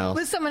someone else?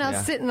 With someone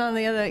else sitting on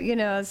the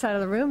other, side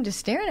of the room just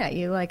staring at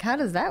you. Like, how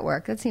does that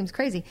work? That seems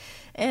crazy.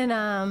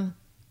 And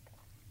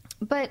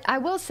but I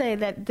will say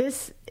that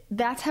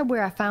that's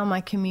where I found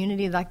my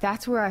community. Like,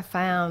 that's where I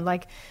found,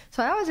 like,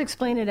 so I always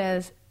explain it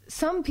as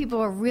some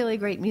people are really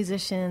great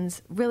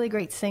musicians, really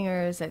great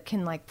singers that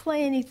can, like,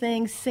 play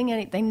anything, sing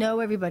anything. They know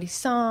everybody's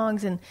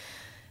songs, and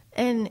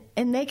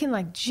they can,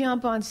 like,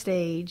 jump on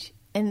stage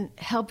and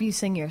help you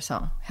sing your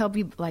song, help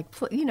you, like,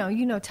 you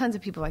know tons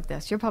of people like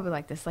this. You're probably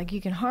like this. Like, you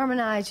can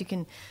harmonize, you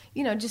can,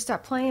 just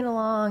start playing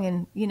along,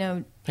 and,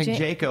 Like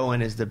Jake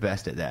Owen is the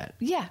best at that.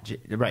 Yeah.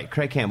 Right.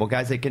 Craig Campbell.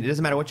 Guys, it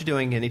doesn't matter what you're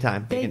doing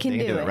anytime. They can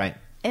do it. Right.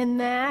 And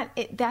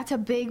that's a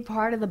big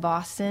part of the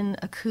Boston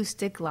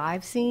acoustic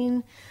live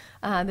scene.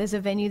 There's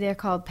a venue there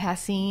called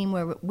Passim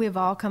where we've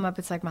all come up.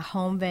 It's like my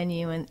home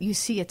venue, and you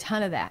see a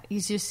ton of that. You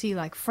just see,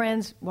 like,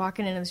 friends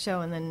walking into the show,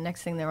 and then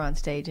next thing they're on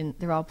stage, and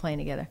they're all playing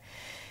together.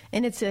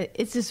 And it's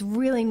this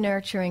really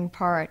nurturing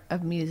part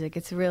of music.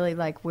 It's really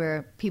like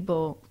where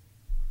people,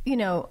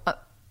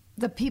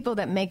 the people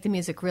that make the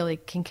music really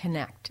can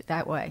connect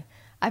that way.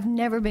 I've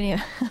never been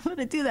able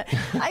to do that.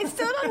 I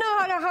still don't know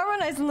how to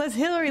harmonize unless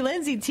Hillary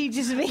Lindsey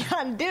teaches me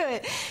how to do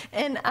it.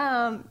 And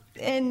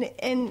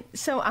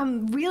so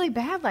I'm really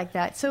bad like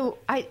that. So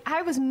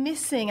I was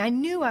missing. I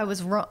knew I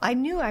was wrong. I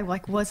knew I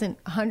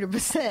wasn't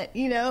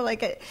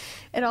 100%,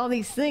 at all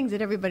these things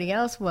that everybody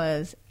else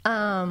was.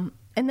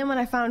 And then when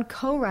I found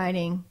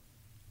co-writing,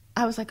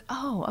 I was like,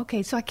 oh,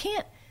 okay, so I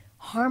can't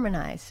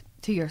harmonize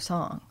to your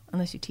song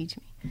unless you teach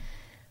me.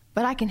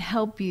 But I can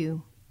help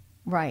you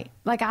write.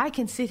 Like, I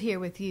can sit here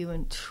with you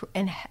and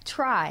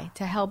try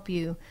to help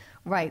you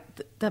write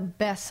the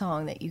best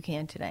song that you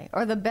can today,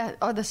 or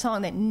the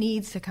song that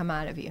needs to come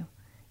out of you.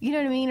 You know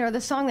what I mean? Or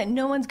the song that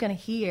no one's going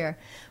to hear,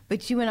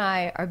 but you and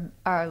I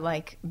are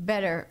like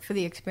better for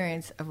the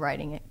experience of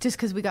writing it, just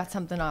because we got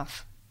something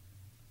off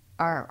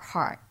our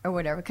heart or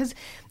whatever. Because,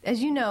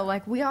 as you know,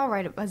 like, we all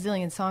write a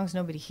zillion songs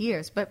nobody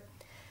hears, but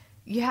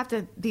you have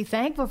to be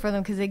thankful for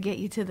them because they get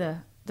you to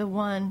the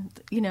one,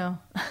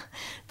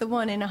 the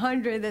 1 in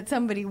 100 that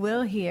somebody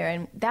will hear.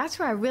 And that's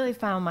where I really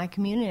found my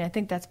community. I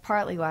think that's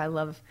partly why I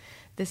love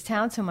this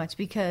town so much,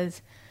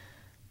 because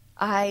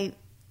I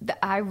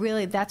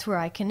really, that's where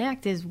I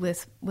connect, is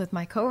with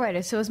my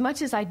co-writers. So as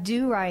much as I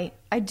do write,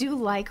 I do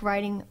like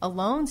writing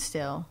alone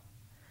still.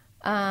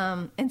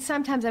 And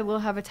sometimes I will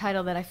have a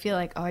title that I feel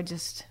like,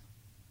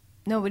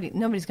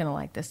 nobody's going to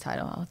like this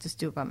title. I'll just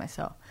do it by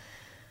myself.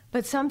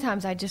 But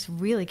sometimes I just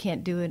really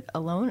can't do it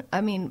alone.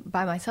 I mean,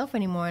 by myself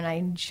anymore. And I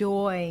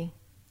enjoy,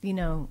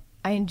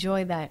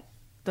 that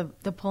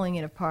the pulling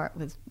it apart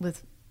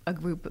with a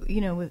group,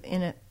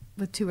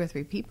 with 2 or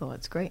 3 people.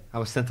 It's great. I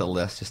was sent a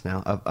list just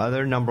now of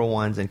other number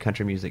ones in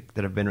country music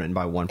that have been written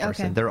by one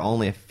person. Okay. There are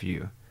only a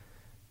few.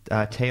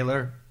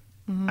 Taylor,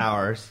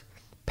 Ours,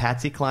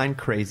 Patsy Cline,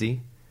 Crazy.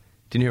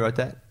 Do you know who wrote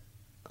that?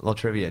 A little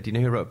trivia. Do you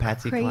know who wrote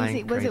Patsy Cline,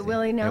 Crazy? Was it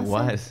Willie Nelson? It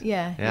was.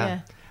 Yeah.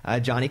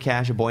 Johnny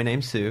Cash, A Boy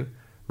Named Sue.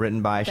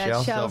 written by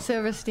That's Shel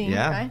Silverstein,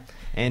 yeah. right?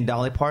 And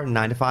Dolly Parton,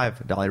 9 to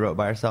 5. Dolly wrote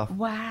by herself.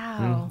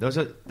 Wow. Those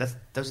are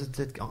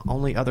the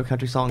only other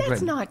country songs That's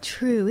written. not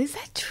true. Is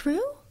that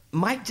true?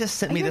 Mike just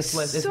sent me Your this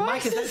list.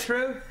 Mike, is that sources-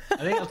 true? I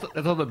think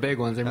that's all the big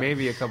ones. There may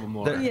be a couple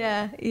more.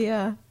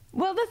 Yeah.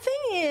 Well, the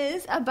thing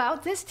is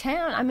about this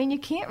town, I mean, you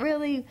can't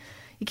really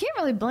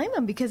blame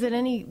them because at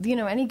any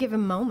given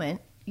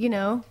moment,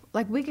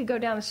 like we could go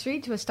down the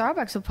street to a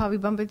Starbucks, we'll probably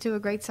bump into a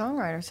great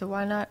songwriter. So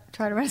why not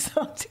try to write a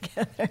song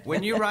together?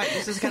 When you write,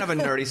 this is kind of a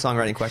nerdy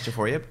songwriting question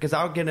for you, because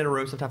I'll get in a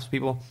room sometimes with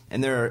people,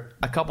 and there are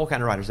a couple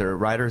kind of writers. There are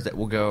writers that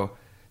will go,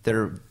 that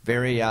are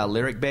very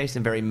lyric based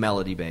and very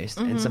melody based,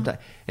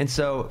 and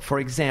so, for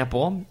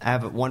example, I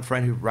have one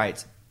friend who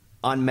writes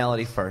on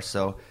melody first.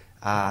 So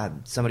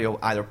somebody will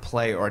either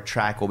play or a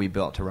track will be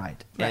built to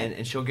write, Right.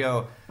 and she'll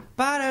go.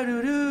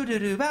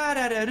 Ba-da-doo-doo-doo-doo,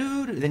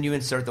 ba-da-da-doo-doo. Then you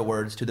insert the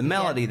words to the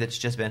melody that's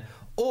just been,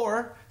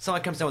 or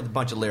someone comes down with a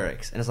bunch of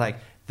lyrics and it's like,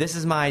 this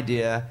is my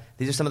idea,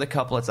 these are some of the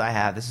couplets I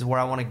have, this is where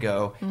I want to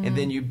go, and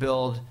then you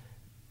build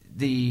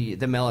the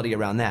melody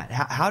around that.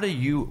 How do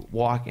you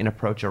walk and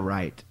approach a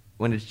write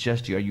when it's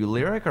just you? Are you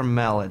lyric or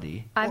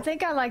melody? I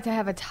think I like to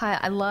have a title.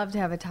 I love to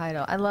have a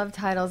title. I love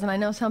titles, and I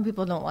know some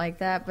people don't like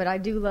that, but I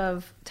do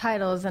love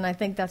titles, and I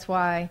think that's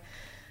why,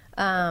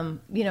 a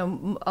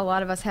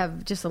lot of us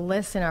have just a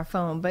list in our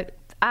phone. But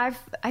I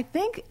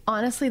think,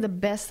 honestly, the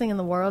best thing in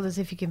the world is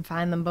if you can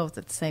find them both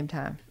at the same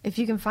time. If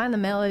you can find the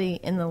melody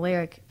and the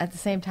lyric at the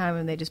same time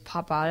and they just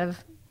pop out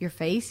of your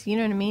face, you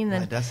know what I mean?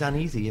 Then That does sound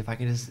easy. If I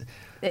can just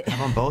have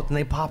them both and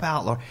they pop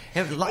out, Lord.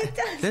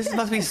 This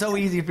must be so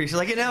easy for you. She's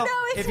like,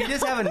 if you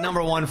just have a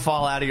number one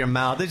fall out of your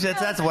mouth,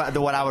 that's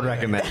what I would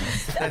recommend.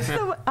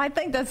 I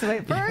think that's the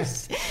way.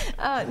 First,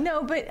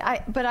 no, but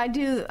I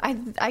do.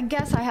 I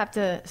guess I have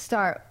to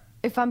start.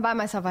 If I'm by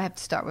myself, I have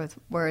to start with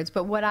words.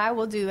 But what I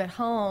will do at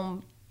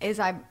home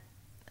is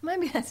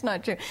maybe that's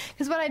not true,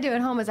 because what I do at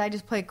home is I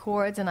just play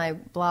chords and I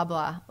blah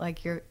blah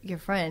like your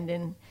friend,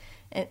 and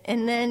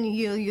then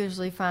you'll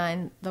usually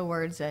find the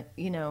words that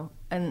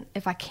And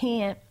if I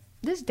can't,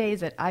 there's days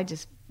that I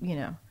just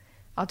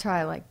I'll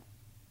try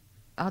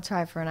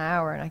for an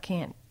hour and I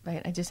can't.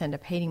 I just end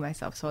up hating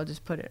myself, so I'll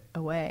just put it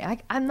away.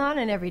 I'm not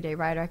an everyday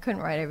writer. I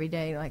couldn't write every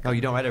day. Oh,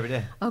 you don't write every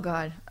day? Oh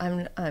God,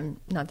 I'm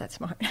not that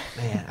smart.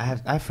 Man,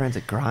 I have friends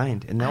that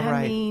grind and they'll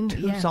write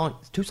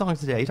two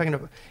songs a day. You're talking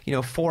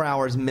about 4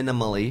 hours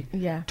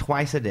minimally,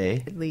 twice a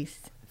day at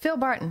least. Phil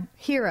Barton,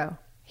 hero.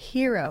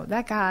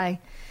 That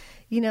guy,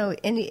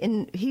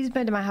 and he's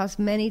been to my house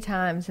many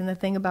times. And the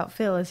thing about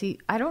Phil is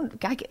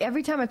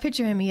every time I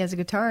picture him, he has a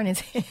guitar in his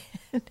hand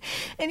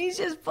and he's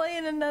just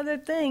playing another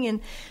thing.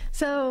 And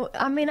so,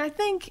 I mean, I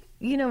think,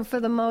 for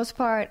the most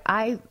part,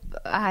 I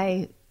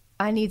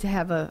need to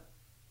have a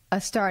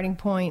starting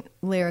point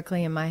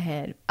lyrically in my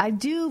head. I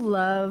do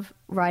love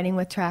writing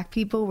with track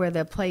people where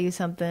they'll play you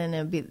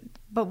something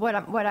but what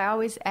I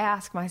always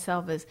ask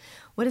myself is,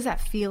 what does that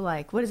feel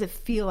like? What does it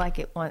feel like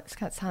it wants?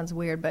 It sounds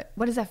weird, but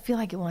what does that feel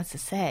like it wants to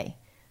say?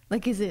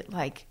 Like, is it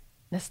like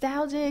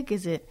nostalgic?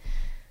 Does it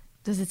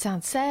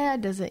sound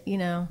sad? Does it,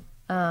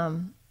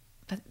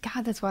 but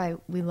God, that's why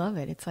we love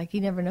it. It's like,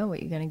 you never know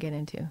what you're going to get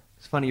into.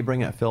 It's funny you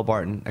bring up Phil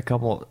Barton. A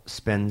couple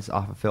spins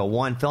off of Phil.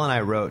 One, Phil and I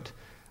wrote,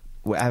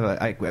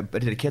 I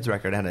did a kids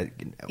record. I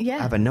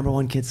have a number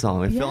one kids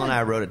song. And Phil and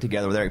I wrote it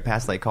together with Eric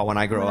Pasley called When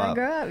I Grow Up.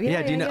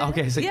 Yeah, do you know? Yeah.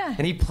 Okay, so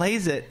and he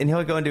plays it, and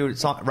he'll go and do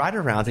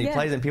writer rounds, and he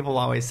plays it, and people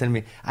always send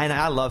me. And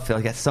I love Phil.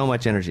 He got so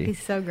much energy.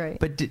 He's so great.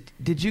 But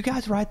did you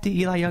guys write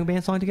the Eli Young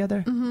Band song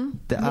together?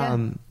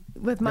 Mm-hmm.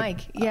 With Mike,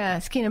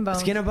 Skin and Bones.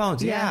 Skin and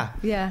Bones,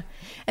 yeah.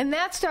 And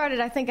that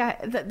started, I think,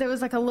 there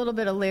was like a little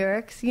bit of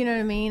lyrics, you know what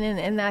I mean?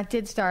 And that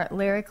did start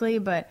lyrically,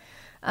 but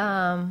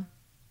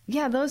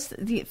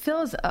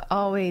Phil's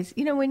always,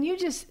 when you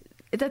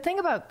the thing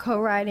about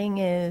co-writing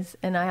is,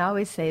 and I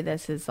always say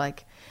this, is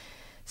like,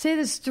 say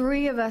there's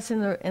three of us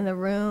in the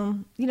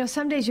room,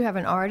 some days you have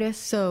an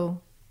artist,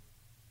 so,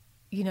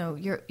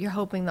 you're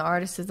hoping the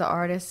artist is the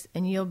artist,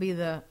 and you'll be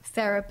the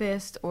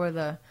therapist or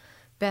the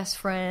best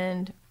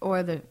friend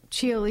or the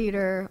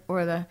cheerleader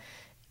or the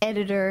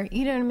editor,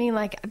 you know what I mean?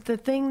 Like, the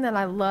thing that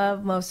I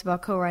love most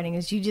about co-writing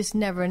is you just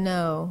never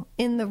know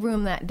in the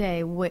room that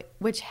day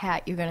which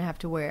hat you're going to have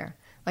to wear.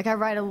 Like, I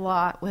write a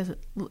lot with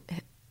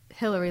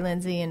Hillary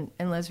Lindsay and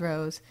Liz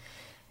Rose,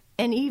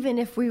 and even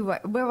if we'll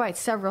write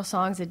several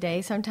songs a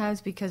day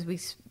sometimes because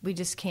we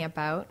just camp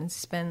out and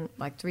spend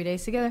like 3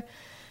 days together.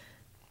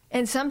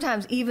 And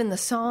sometimes even the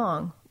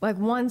song, like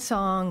one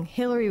song,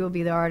 Hillary will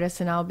be the artist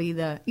and I'll be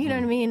the, you know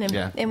what I mean?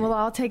 And we'll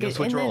all take it.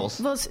 Switch roles.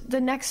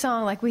 The next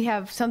song, like we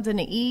have something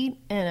to eat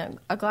and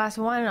a glass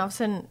of wine, and all of a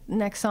sudden the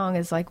next song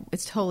is like,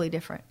 it's totally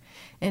different.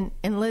 And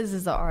Liz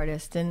is the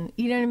artist, and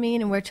you know what I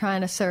mean? And we're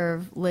trying to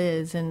serve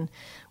Liz and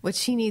what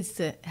she needs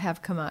to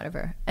have come out of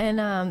her. And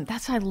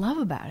that's what I love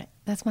about it.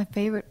 That's my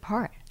favorite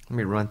part. Let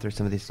me run through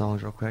some of these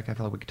songs real quick. I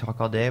feel like we could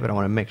talk all day, but I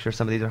want to make sure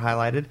some of these are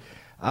highlighted.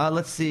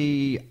 Let's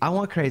see. I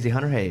Want Crazy,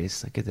 Hunter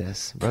Hayes. Look at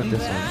this. Wrote this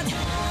one.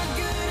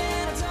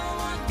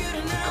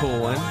 It's a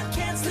cool one.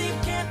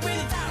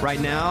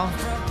 Right Now,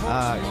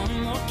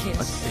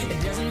 let's see.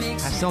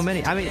 Has so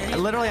many. I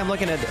mean, literally, I'm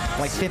looking at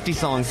like 50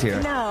 songs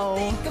here. No,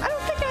 I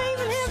don't think I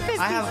even have 50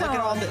 I have, songs. look at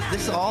all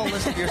this is all a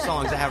list of your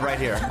songs I have right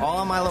here. All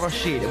on my little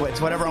sheet.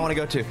 It's whatever I want to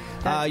go to. You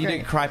great.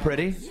 did Cry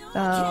Pretty?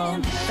 Oh,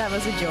 that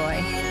was a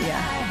joy.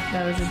 Yeah,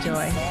 that was a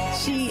joy.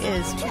 She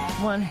is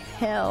one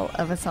hell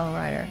of a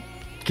songwriter.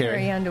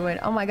 Carrie Underwood.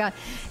 Oh, my God.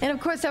 And, of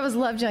course, that was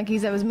Love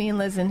Junkies. That was me and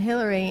Liz and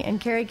Hillary.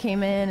 And Carrie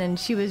came in, and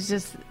she was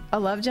just a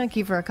love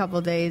junkie for a couple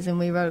of days. And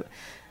we wrote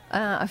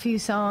a few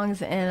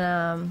songs.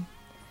 And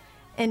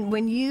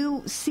when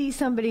you see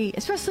somebody,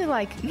 especially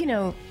like,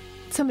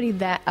 somebody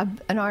that,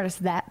 an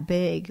artist that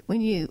big,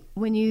 when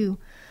you,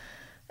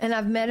 and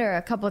I've met her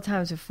a couple of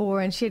times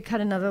before, and she had cut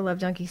another Love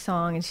Junkie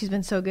song, and she's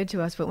been so good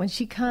to us. But when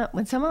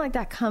someone like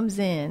that comes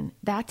in,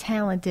 that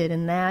talented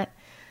and that,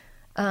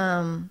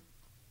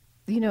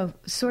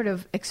 sort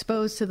of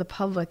exposed to the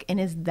public and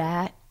is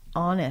that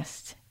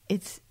honest,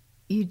 it's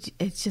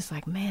just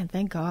like, man,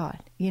 thank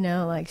God,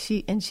 like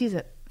she's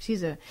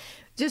a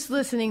just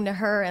listening to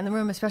her in the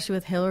room, especially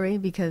with Hillary,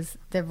 because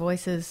their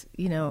voices,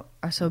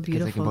 are so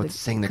beautiful. They can both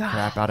sing the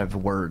crap out of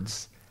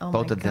words. Oh,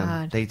 both my of them.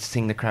 God. They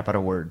sing the crap out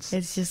of words.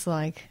 It's just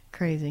like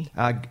crazy.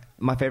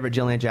 My favorite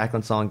Jillian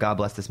Jacqueline song, God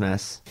Bless This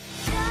Mess.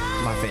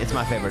 It's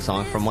my favorite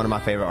song from one of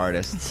my favorite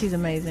artists. She's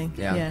amazing.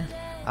 Yeah.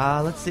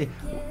 Let's see.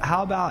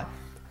 How about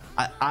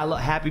I love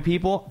Happy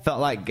People?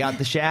 Felt like got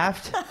the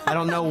shaft. I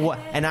don't know what,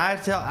 and I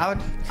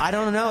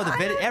don't know the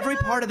video. Every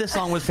part of this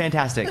song was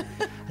fantastic.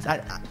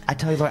 I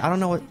tell you, Lord, I don't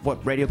know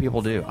what radio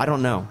people do. I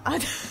don't know.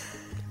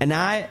 And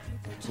I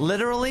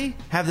literally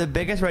have the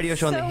biggest radio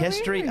show in the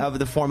history of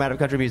the format of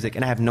country music,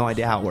 and I have no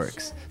idea how it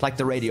works. Like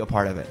the radio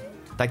part of it,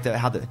 like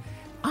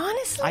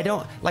Honestly, I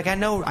don't like. I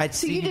know.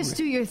 So you just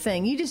do your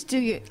thing. You just do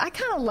your. I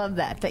kind of love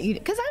that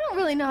because I don't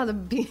really know how the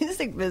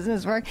music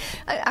business works.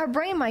 Our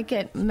brain might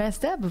get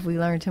messed up if we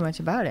learn too much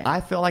about it.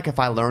 I feel like if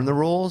I learn the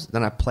rules,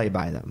 then I play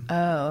by them.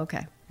 Oh,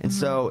 okay. And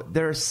so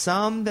there are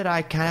some that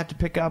I kind of have to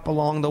pick up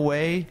along the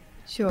way.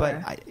 Sure.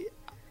 But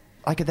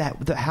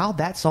how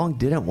that song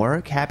didn't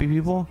work. Happy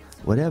People.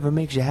 Whatever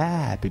makes you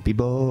happy,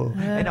 people.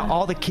 And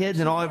all the kids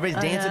and all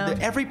everybody's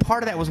dancing. Every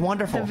part of that was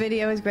wonderful. The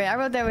video is great. I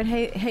wrote that with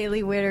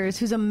Haley Witters,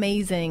 who's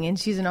amazing, and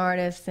she's an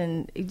artist,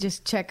 and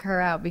just check her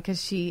out because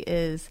she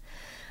is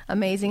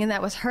amazing. And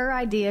that was her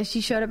idea.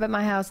 She showed up at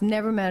my house,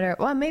 never met her.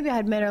 Well, maybe I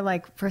had met her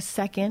like for a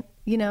second,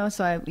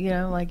 so I,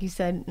 like you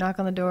said, knock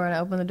on the door, and I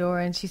opened the door,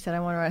 and she said, I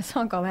want to write a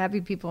song called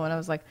Happy People. And I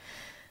was like,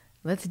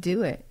 let's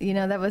do it.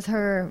 That was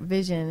her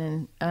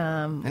vision.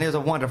 And it was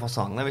a wonderful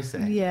song, let me say.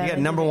 Yeah, you got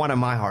number one in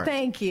my heart.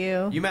 Thank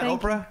you. You met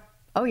Oprah?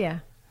 Oh, yeah.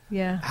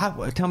 Yeah.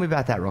 Tell me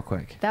about that real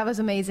quick. That was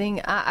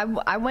amazing.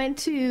 I went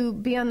to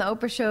be on the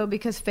Oprah show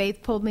because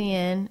Faith pulled me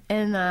in,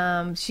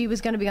 and she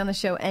was going to be on the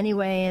show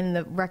anyway, and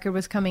the record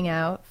was coming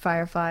out,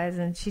 Fireflies,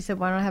 and she said,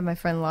 why don't I have my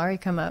friend Laurie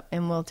come up,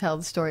 and we'll tell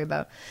the story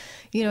about,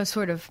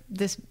 sort of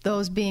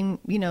those being,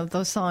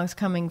 those songs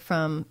coming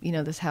from,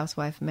 this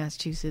housewife in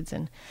Massachusetts,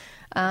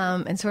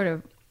 and sort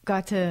of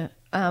got to,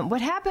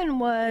 what happened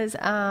was,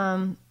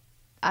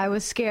 I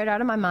was scared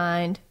out of my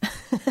mind.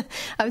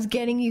 I was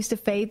getting used to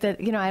Faith.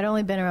 I'd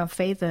only been around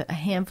Faith a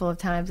handful of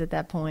times at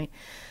that point.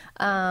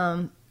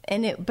 But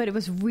it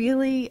was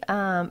really,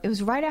 it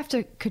was right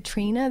after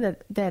Katrina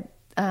that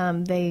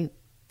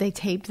they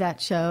taped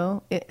that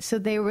show. So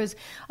there was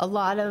a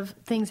lot of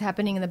things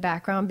happening in the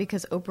background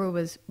because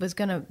Oprah was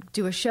going to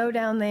do a show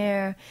down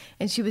there,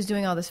 and she was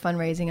doing all this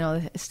fundraising and all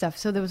this stuff.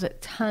 So there was a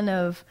ton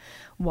of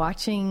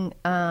watching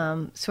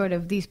sort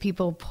of these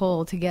people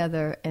pull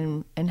together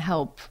and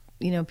help,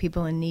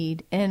 people in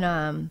need.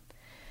 And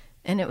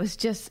it was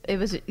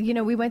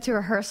we went to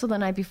rehearsal the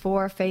night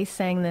before. Faith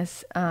sang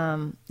this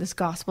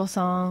gospel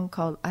song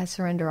called I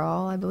Surrender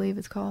All, I believe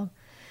it's called.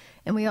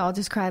 And we all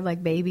just cried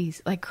like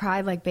babies. Like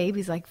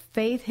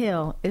Faith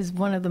Hill is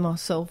one of the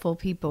most soulful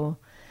people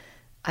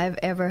I've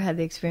ever had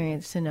the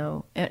experience to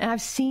know. And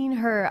I've seen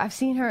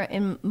her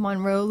in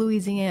Monroe,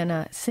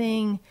 Louisiana,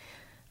 sing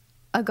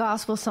a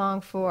gospel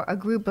song for a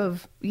group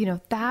of,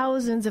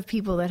 thousands of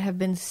people that have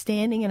been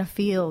standing in a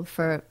field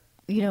for,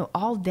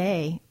 all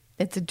day.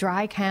 It's a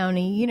dry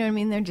county, you know what I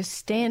mean? They're just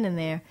standing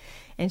there.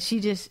 And she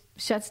just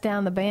shuts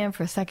down the band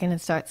for a second and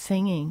starts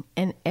singing.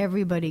 And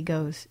everybody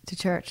goes to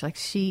church. Like,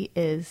 she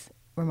is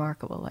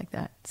remarkable like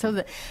that. So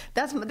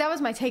that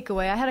was my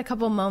takeaway. I had a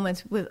couple of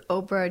moments with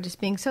Oprah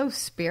just being so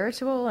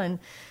spiritual and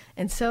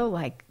so,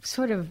 like,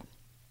 sort of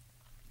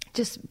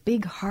just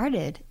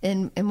big-hearted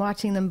in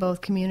watching them both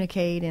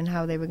communicate and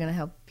how they were going to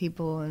help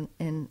people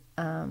in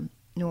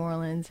New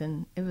Orleans.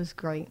 And it was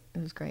great.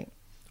 It was great.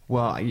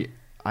 Well,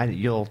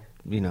 you'll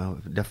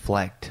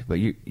deflect, but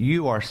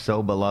you are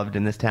so beloved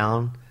in this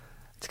town.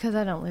 It's because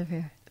I don't live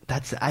here. I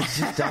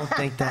just don't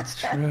think that's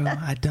true.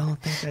 I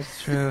don't think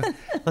that's true.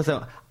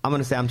 Listen, I'm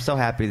going to say I'm so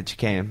happy that you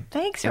came.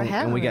 Thanks for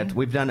having me.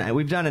 We've done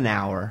an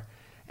hour,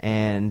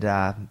 and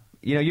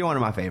you're one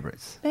of my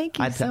favorites. Thank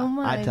you so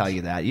much. I tell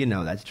you that. You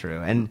know that's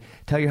true. And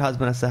tell your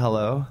husband I say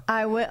hello.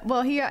 I will.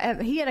 Well, he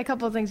had a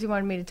couple of things he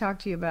wanted me to talk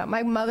to you about.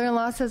 My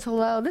mother-in-law says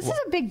hello. This is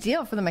a big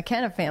deal for the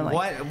McKenna family.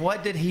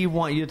 What did he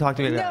want you to talk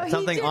to me about?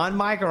 Something on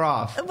mic or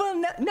off? Well,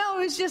 no,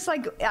 it was just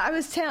like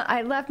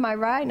I left my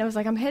ride and I was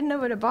like, I'm heading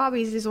over to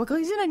Bobby's. He says, well,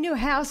 he's in a new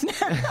house now.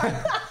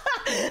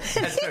 That's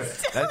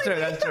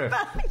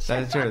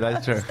true.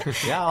 That's true.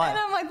 Yeah. And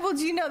I'm like, well,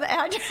 do you know the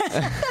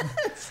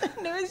address?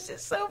 And it was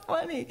just so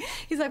funny.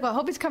 He's like, well, I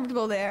hope he's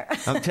comfortable there.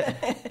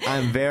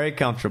 I'm very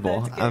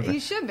comfortable. You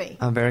should be.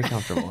 I'm very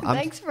comfortable.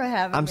 Thanks for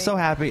having me. I'm so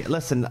happy.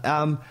 Listen,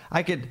 I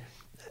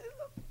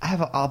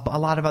have a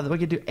lot of other. We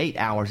could do 8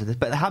 hours of this,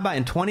 but how about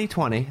in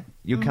 2020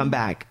 you come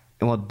back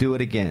and we'll do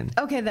it again.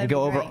 Okay, that'd and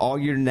go be over great. all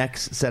your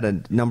next set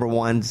of number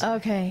ones.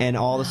 Okay. And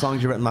all the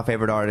songs you've written, my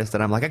favorite artist.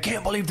 And I'm like, I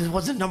can't believe this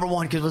wasn't number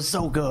one because it was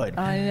so good.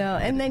 I know.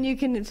 And then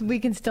we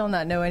can still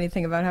not know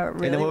anything about how it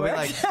really and then we'll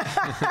works. be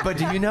like, but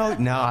do you know?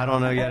 No, I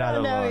don't know yet. I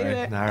don't know Lori.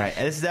 either. All right.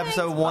 This is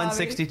episode Thanks,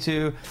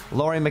 162.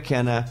 Lori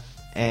McKenna.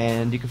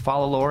 And you can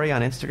follow Lori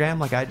on Instagram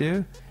like I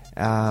do.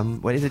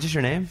 What is it? Just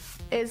your name?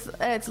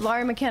 It's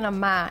Laurie McKenna,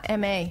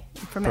 M.A.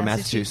 from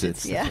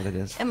Massachusetts. That's what it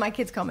is. And my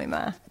kids call me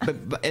Ma.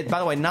 But by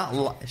the way, not.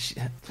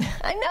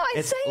 I know,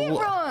 I say it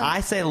wrong. I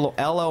say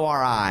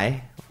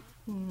Lori.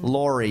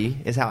 Lori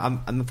is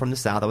how I'm from the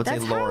South. I would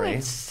That's say how Lori.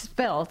 it's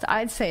spelled.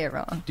 I'd say it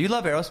wrong. Do you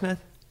love Aerosmith?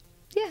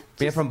 Yeah.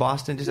 Being from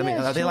Boston,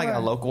 are they like sure.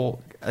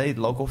 are they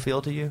local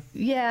feel to you?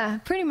 Yeah,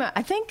 pretty much.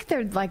 I think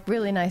they're like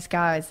really nice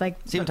guys. Like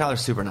Steven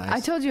Tyler's super nice.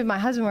 I told you my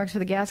husband works for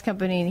the gas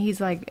company, and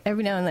he's like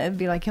every now and then it'd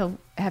be like he'll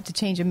have to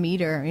change a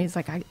meter, and he's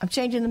like, I'm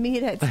changing the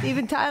meter at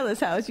Steven Tyler's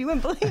house. You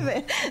wouldn't believe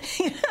it.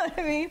 You know what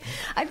I mean?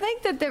 I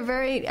think that they're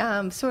very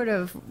sort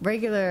of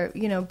regular,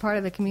 part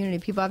of the community.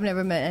 People, I've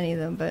never met any of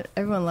them, but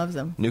everyone loves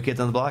them. New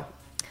Kids on the Block?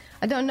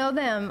 I don't know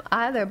them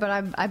either, but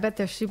I bet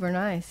they're super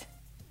nice.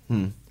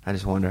 I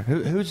just wonder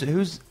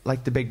who's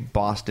like the big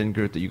Boston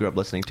group that you grew up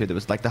listening to that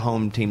was like the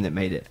home team that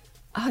made it.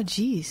 Oh,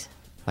 geez.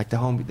 Like the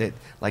home that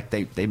like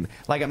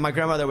my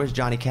grandmother was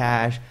Johnny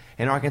Cash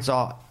in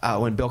Arkansas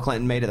when Bill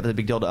Clinton made it. That was a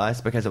big deal to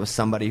us because it was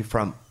somebody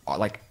from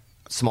like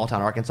small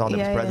town Arkansas that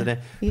was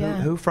president.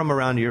 Yeah. Who from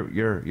around your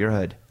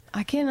hood?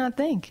 I cannot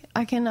think.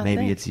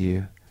 Maybe it's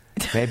you.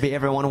 Maybe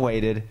everyone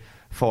waited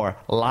for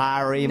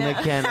Larry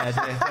McKenna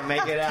to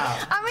make it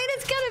out. I mean,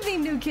 it's got to be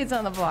New Kids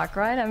on the Block,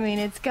 right? I mean,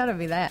 it's got to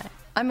be that.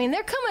 I mean,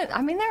 they're coming.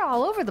 I mean, they're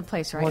all over the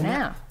place right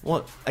now.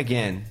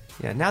 Again,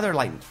 now they're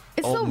like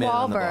it's old the men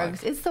on the block.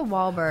 Wahlbergs. It's the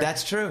Wahlbergs.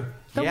 That's true.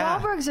 The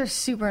Wahlbergs are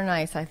super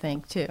nice, I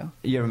think, too.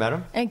 You ever met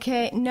them?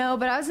 Okay, no,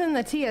 but I was in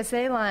the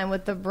TSA line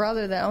with the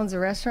brother that owns a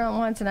restaurant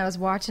once, and I was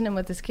watching him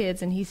with his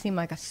kids, and he seemed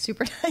like a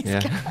super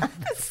nice guy.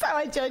 That's how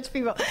I judge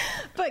people.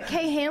 But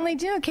Kay Hanley,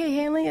 do you know who Kay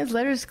Hanley is?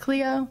 Letters to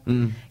Cleo.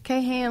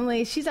 Kay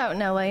Hanley, she's out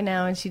in L.A.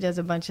 now, and she does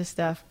a bunch of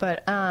stuff.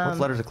 But what's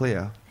Letters to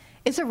Cleo?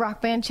 It's a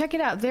rock band. Check it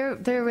out. They're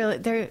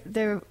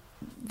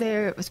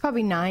it's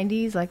probably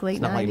 90s, like late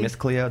 90s. Not like Miss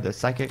Cleo, the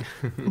psychic?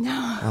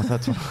 No. Oh,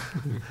 that's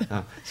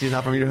what, she's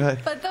not from your hood.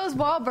 But those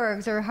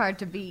Wahlbergs are hard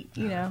to beat,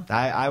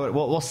 I would.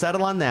 We'll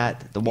settle on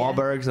that. The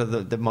Wahlbergs are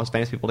the most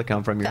famous people to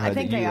come from your hood. I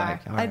think that you they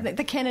like. are. All right.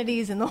 The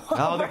Kennedys and the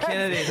Wahlbergs. Oh, the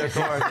Kennedys, of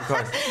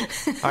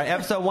course. All right,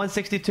 episode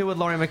 162 with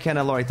Lori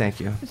McKenna. Lori, thank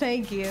you.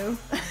 Thank you.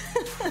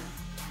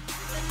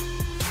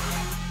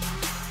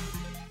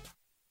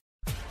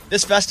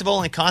 This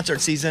festival and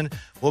concert season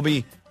will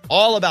be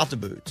all about the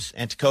boots,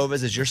 and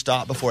Tecovas is your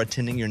stop before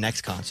attending your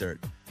next concert.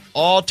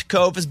 All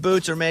Tecovas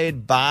boots are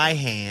made by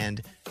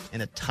hand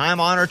in a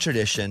time-honored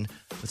tradition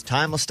with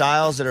timeless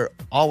styles that are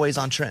always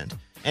on trend.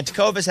 And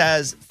Tecovas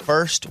has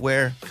first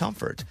wear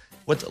comfort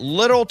with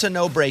little to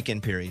no break-in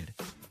period.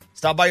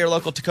 Stop by your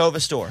local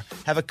Tecovas store,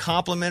 have a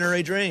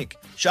complimentary drink,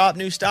 shop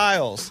new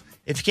styles.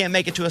 If you can't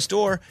make it to a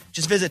store,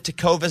 just visit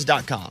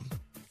tecovas.com.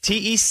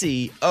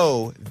 Tecovas.com.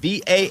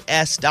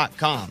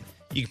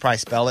 You can probably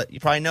spell it. You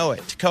probably know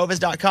it.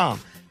 Tecovas.com.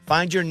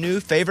 Find your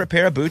new favorite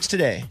pair of boots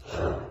today.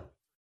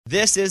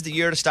 This is the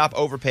year to stop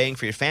overpaying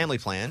for your family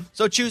plan.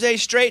 So choose a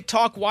Straight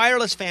Talk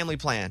Wireless family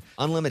plan.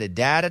 Unlimited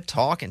data,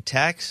 talk, and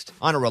text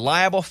on a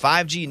reliable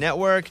 5G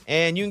network.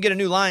 And you can get a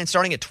new line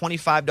starting at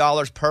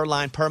 $25 per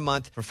line per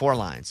month for 4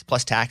 lines,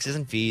 plus taxes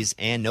and fees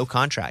and no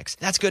contracts.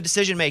 That's good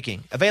decision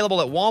making.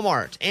 Available at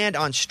Walmart and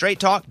on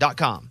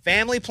straighttalk.com.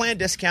 Family plan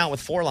discount with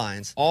 4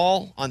 lines,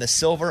 all on the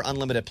Silver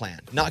Unlimited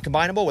plan. Not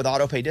combinable with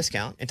auto pay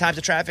discount. In times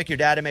of traffic, your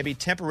data may be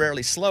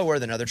temporarily slower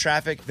than other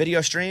traffic. Video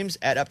streams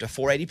at up to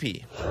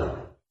 480p.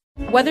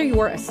 Whether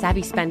you're a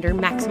savvy spender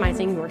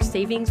maximizing your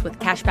savings with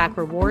cashback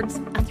rewards,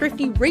 a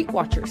thrifty rate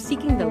watcher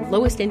seeking the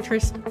lowest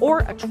interest, or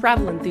a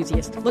travel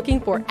enthusiast looking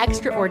for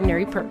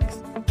extraordinary perks,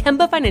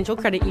 Kemba Financial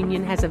Credit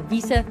Union has a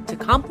visa to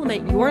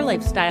complement your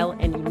lifestyle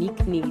and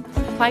unique needs.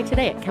 Apply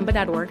today at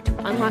Kemba.org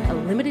to unlock a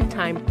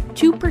limited-time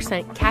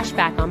 2% cash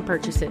back on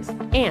purchases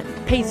and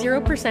pay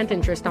 0%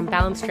 interest on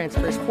balance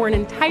transfers for an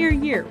entire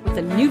year with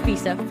a new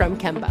visa from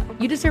Kemba.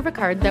 You deserve a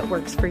card that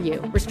works for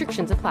you.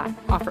 Restrictions apply.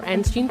 Offer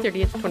ends June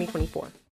 30th, 2024.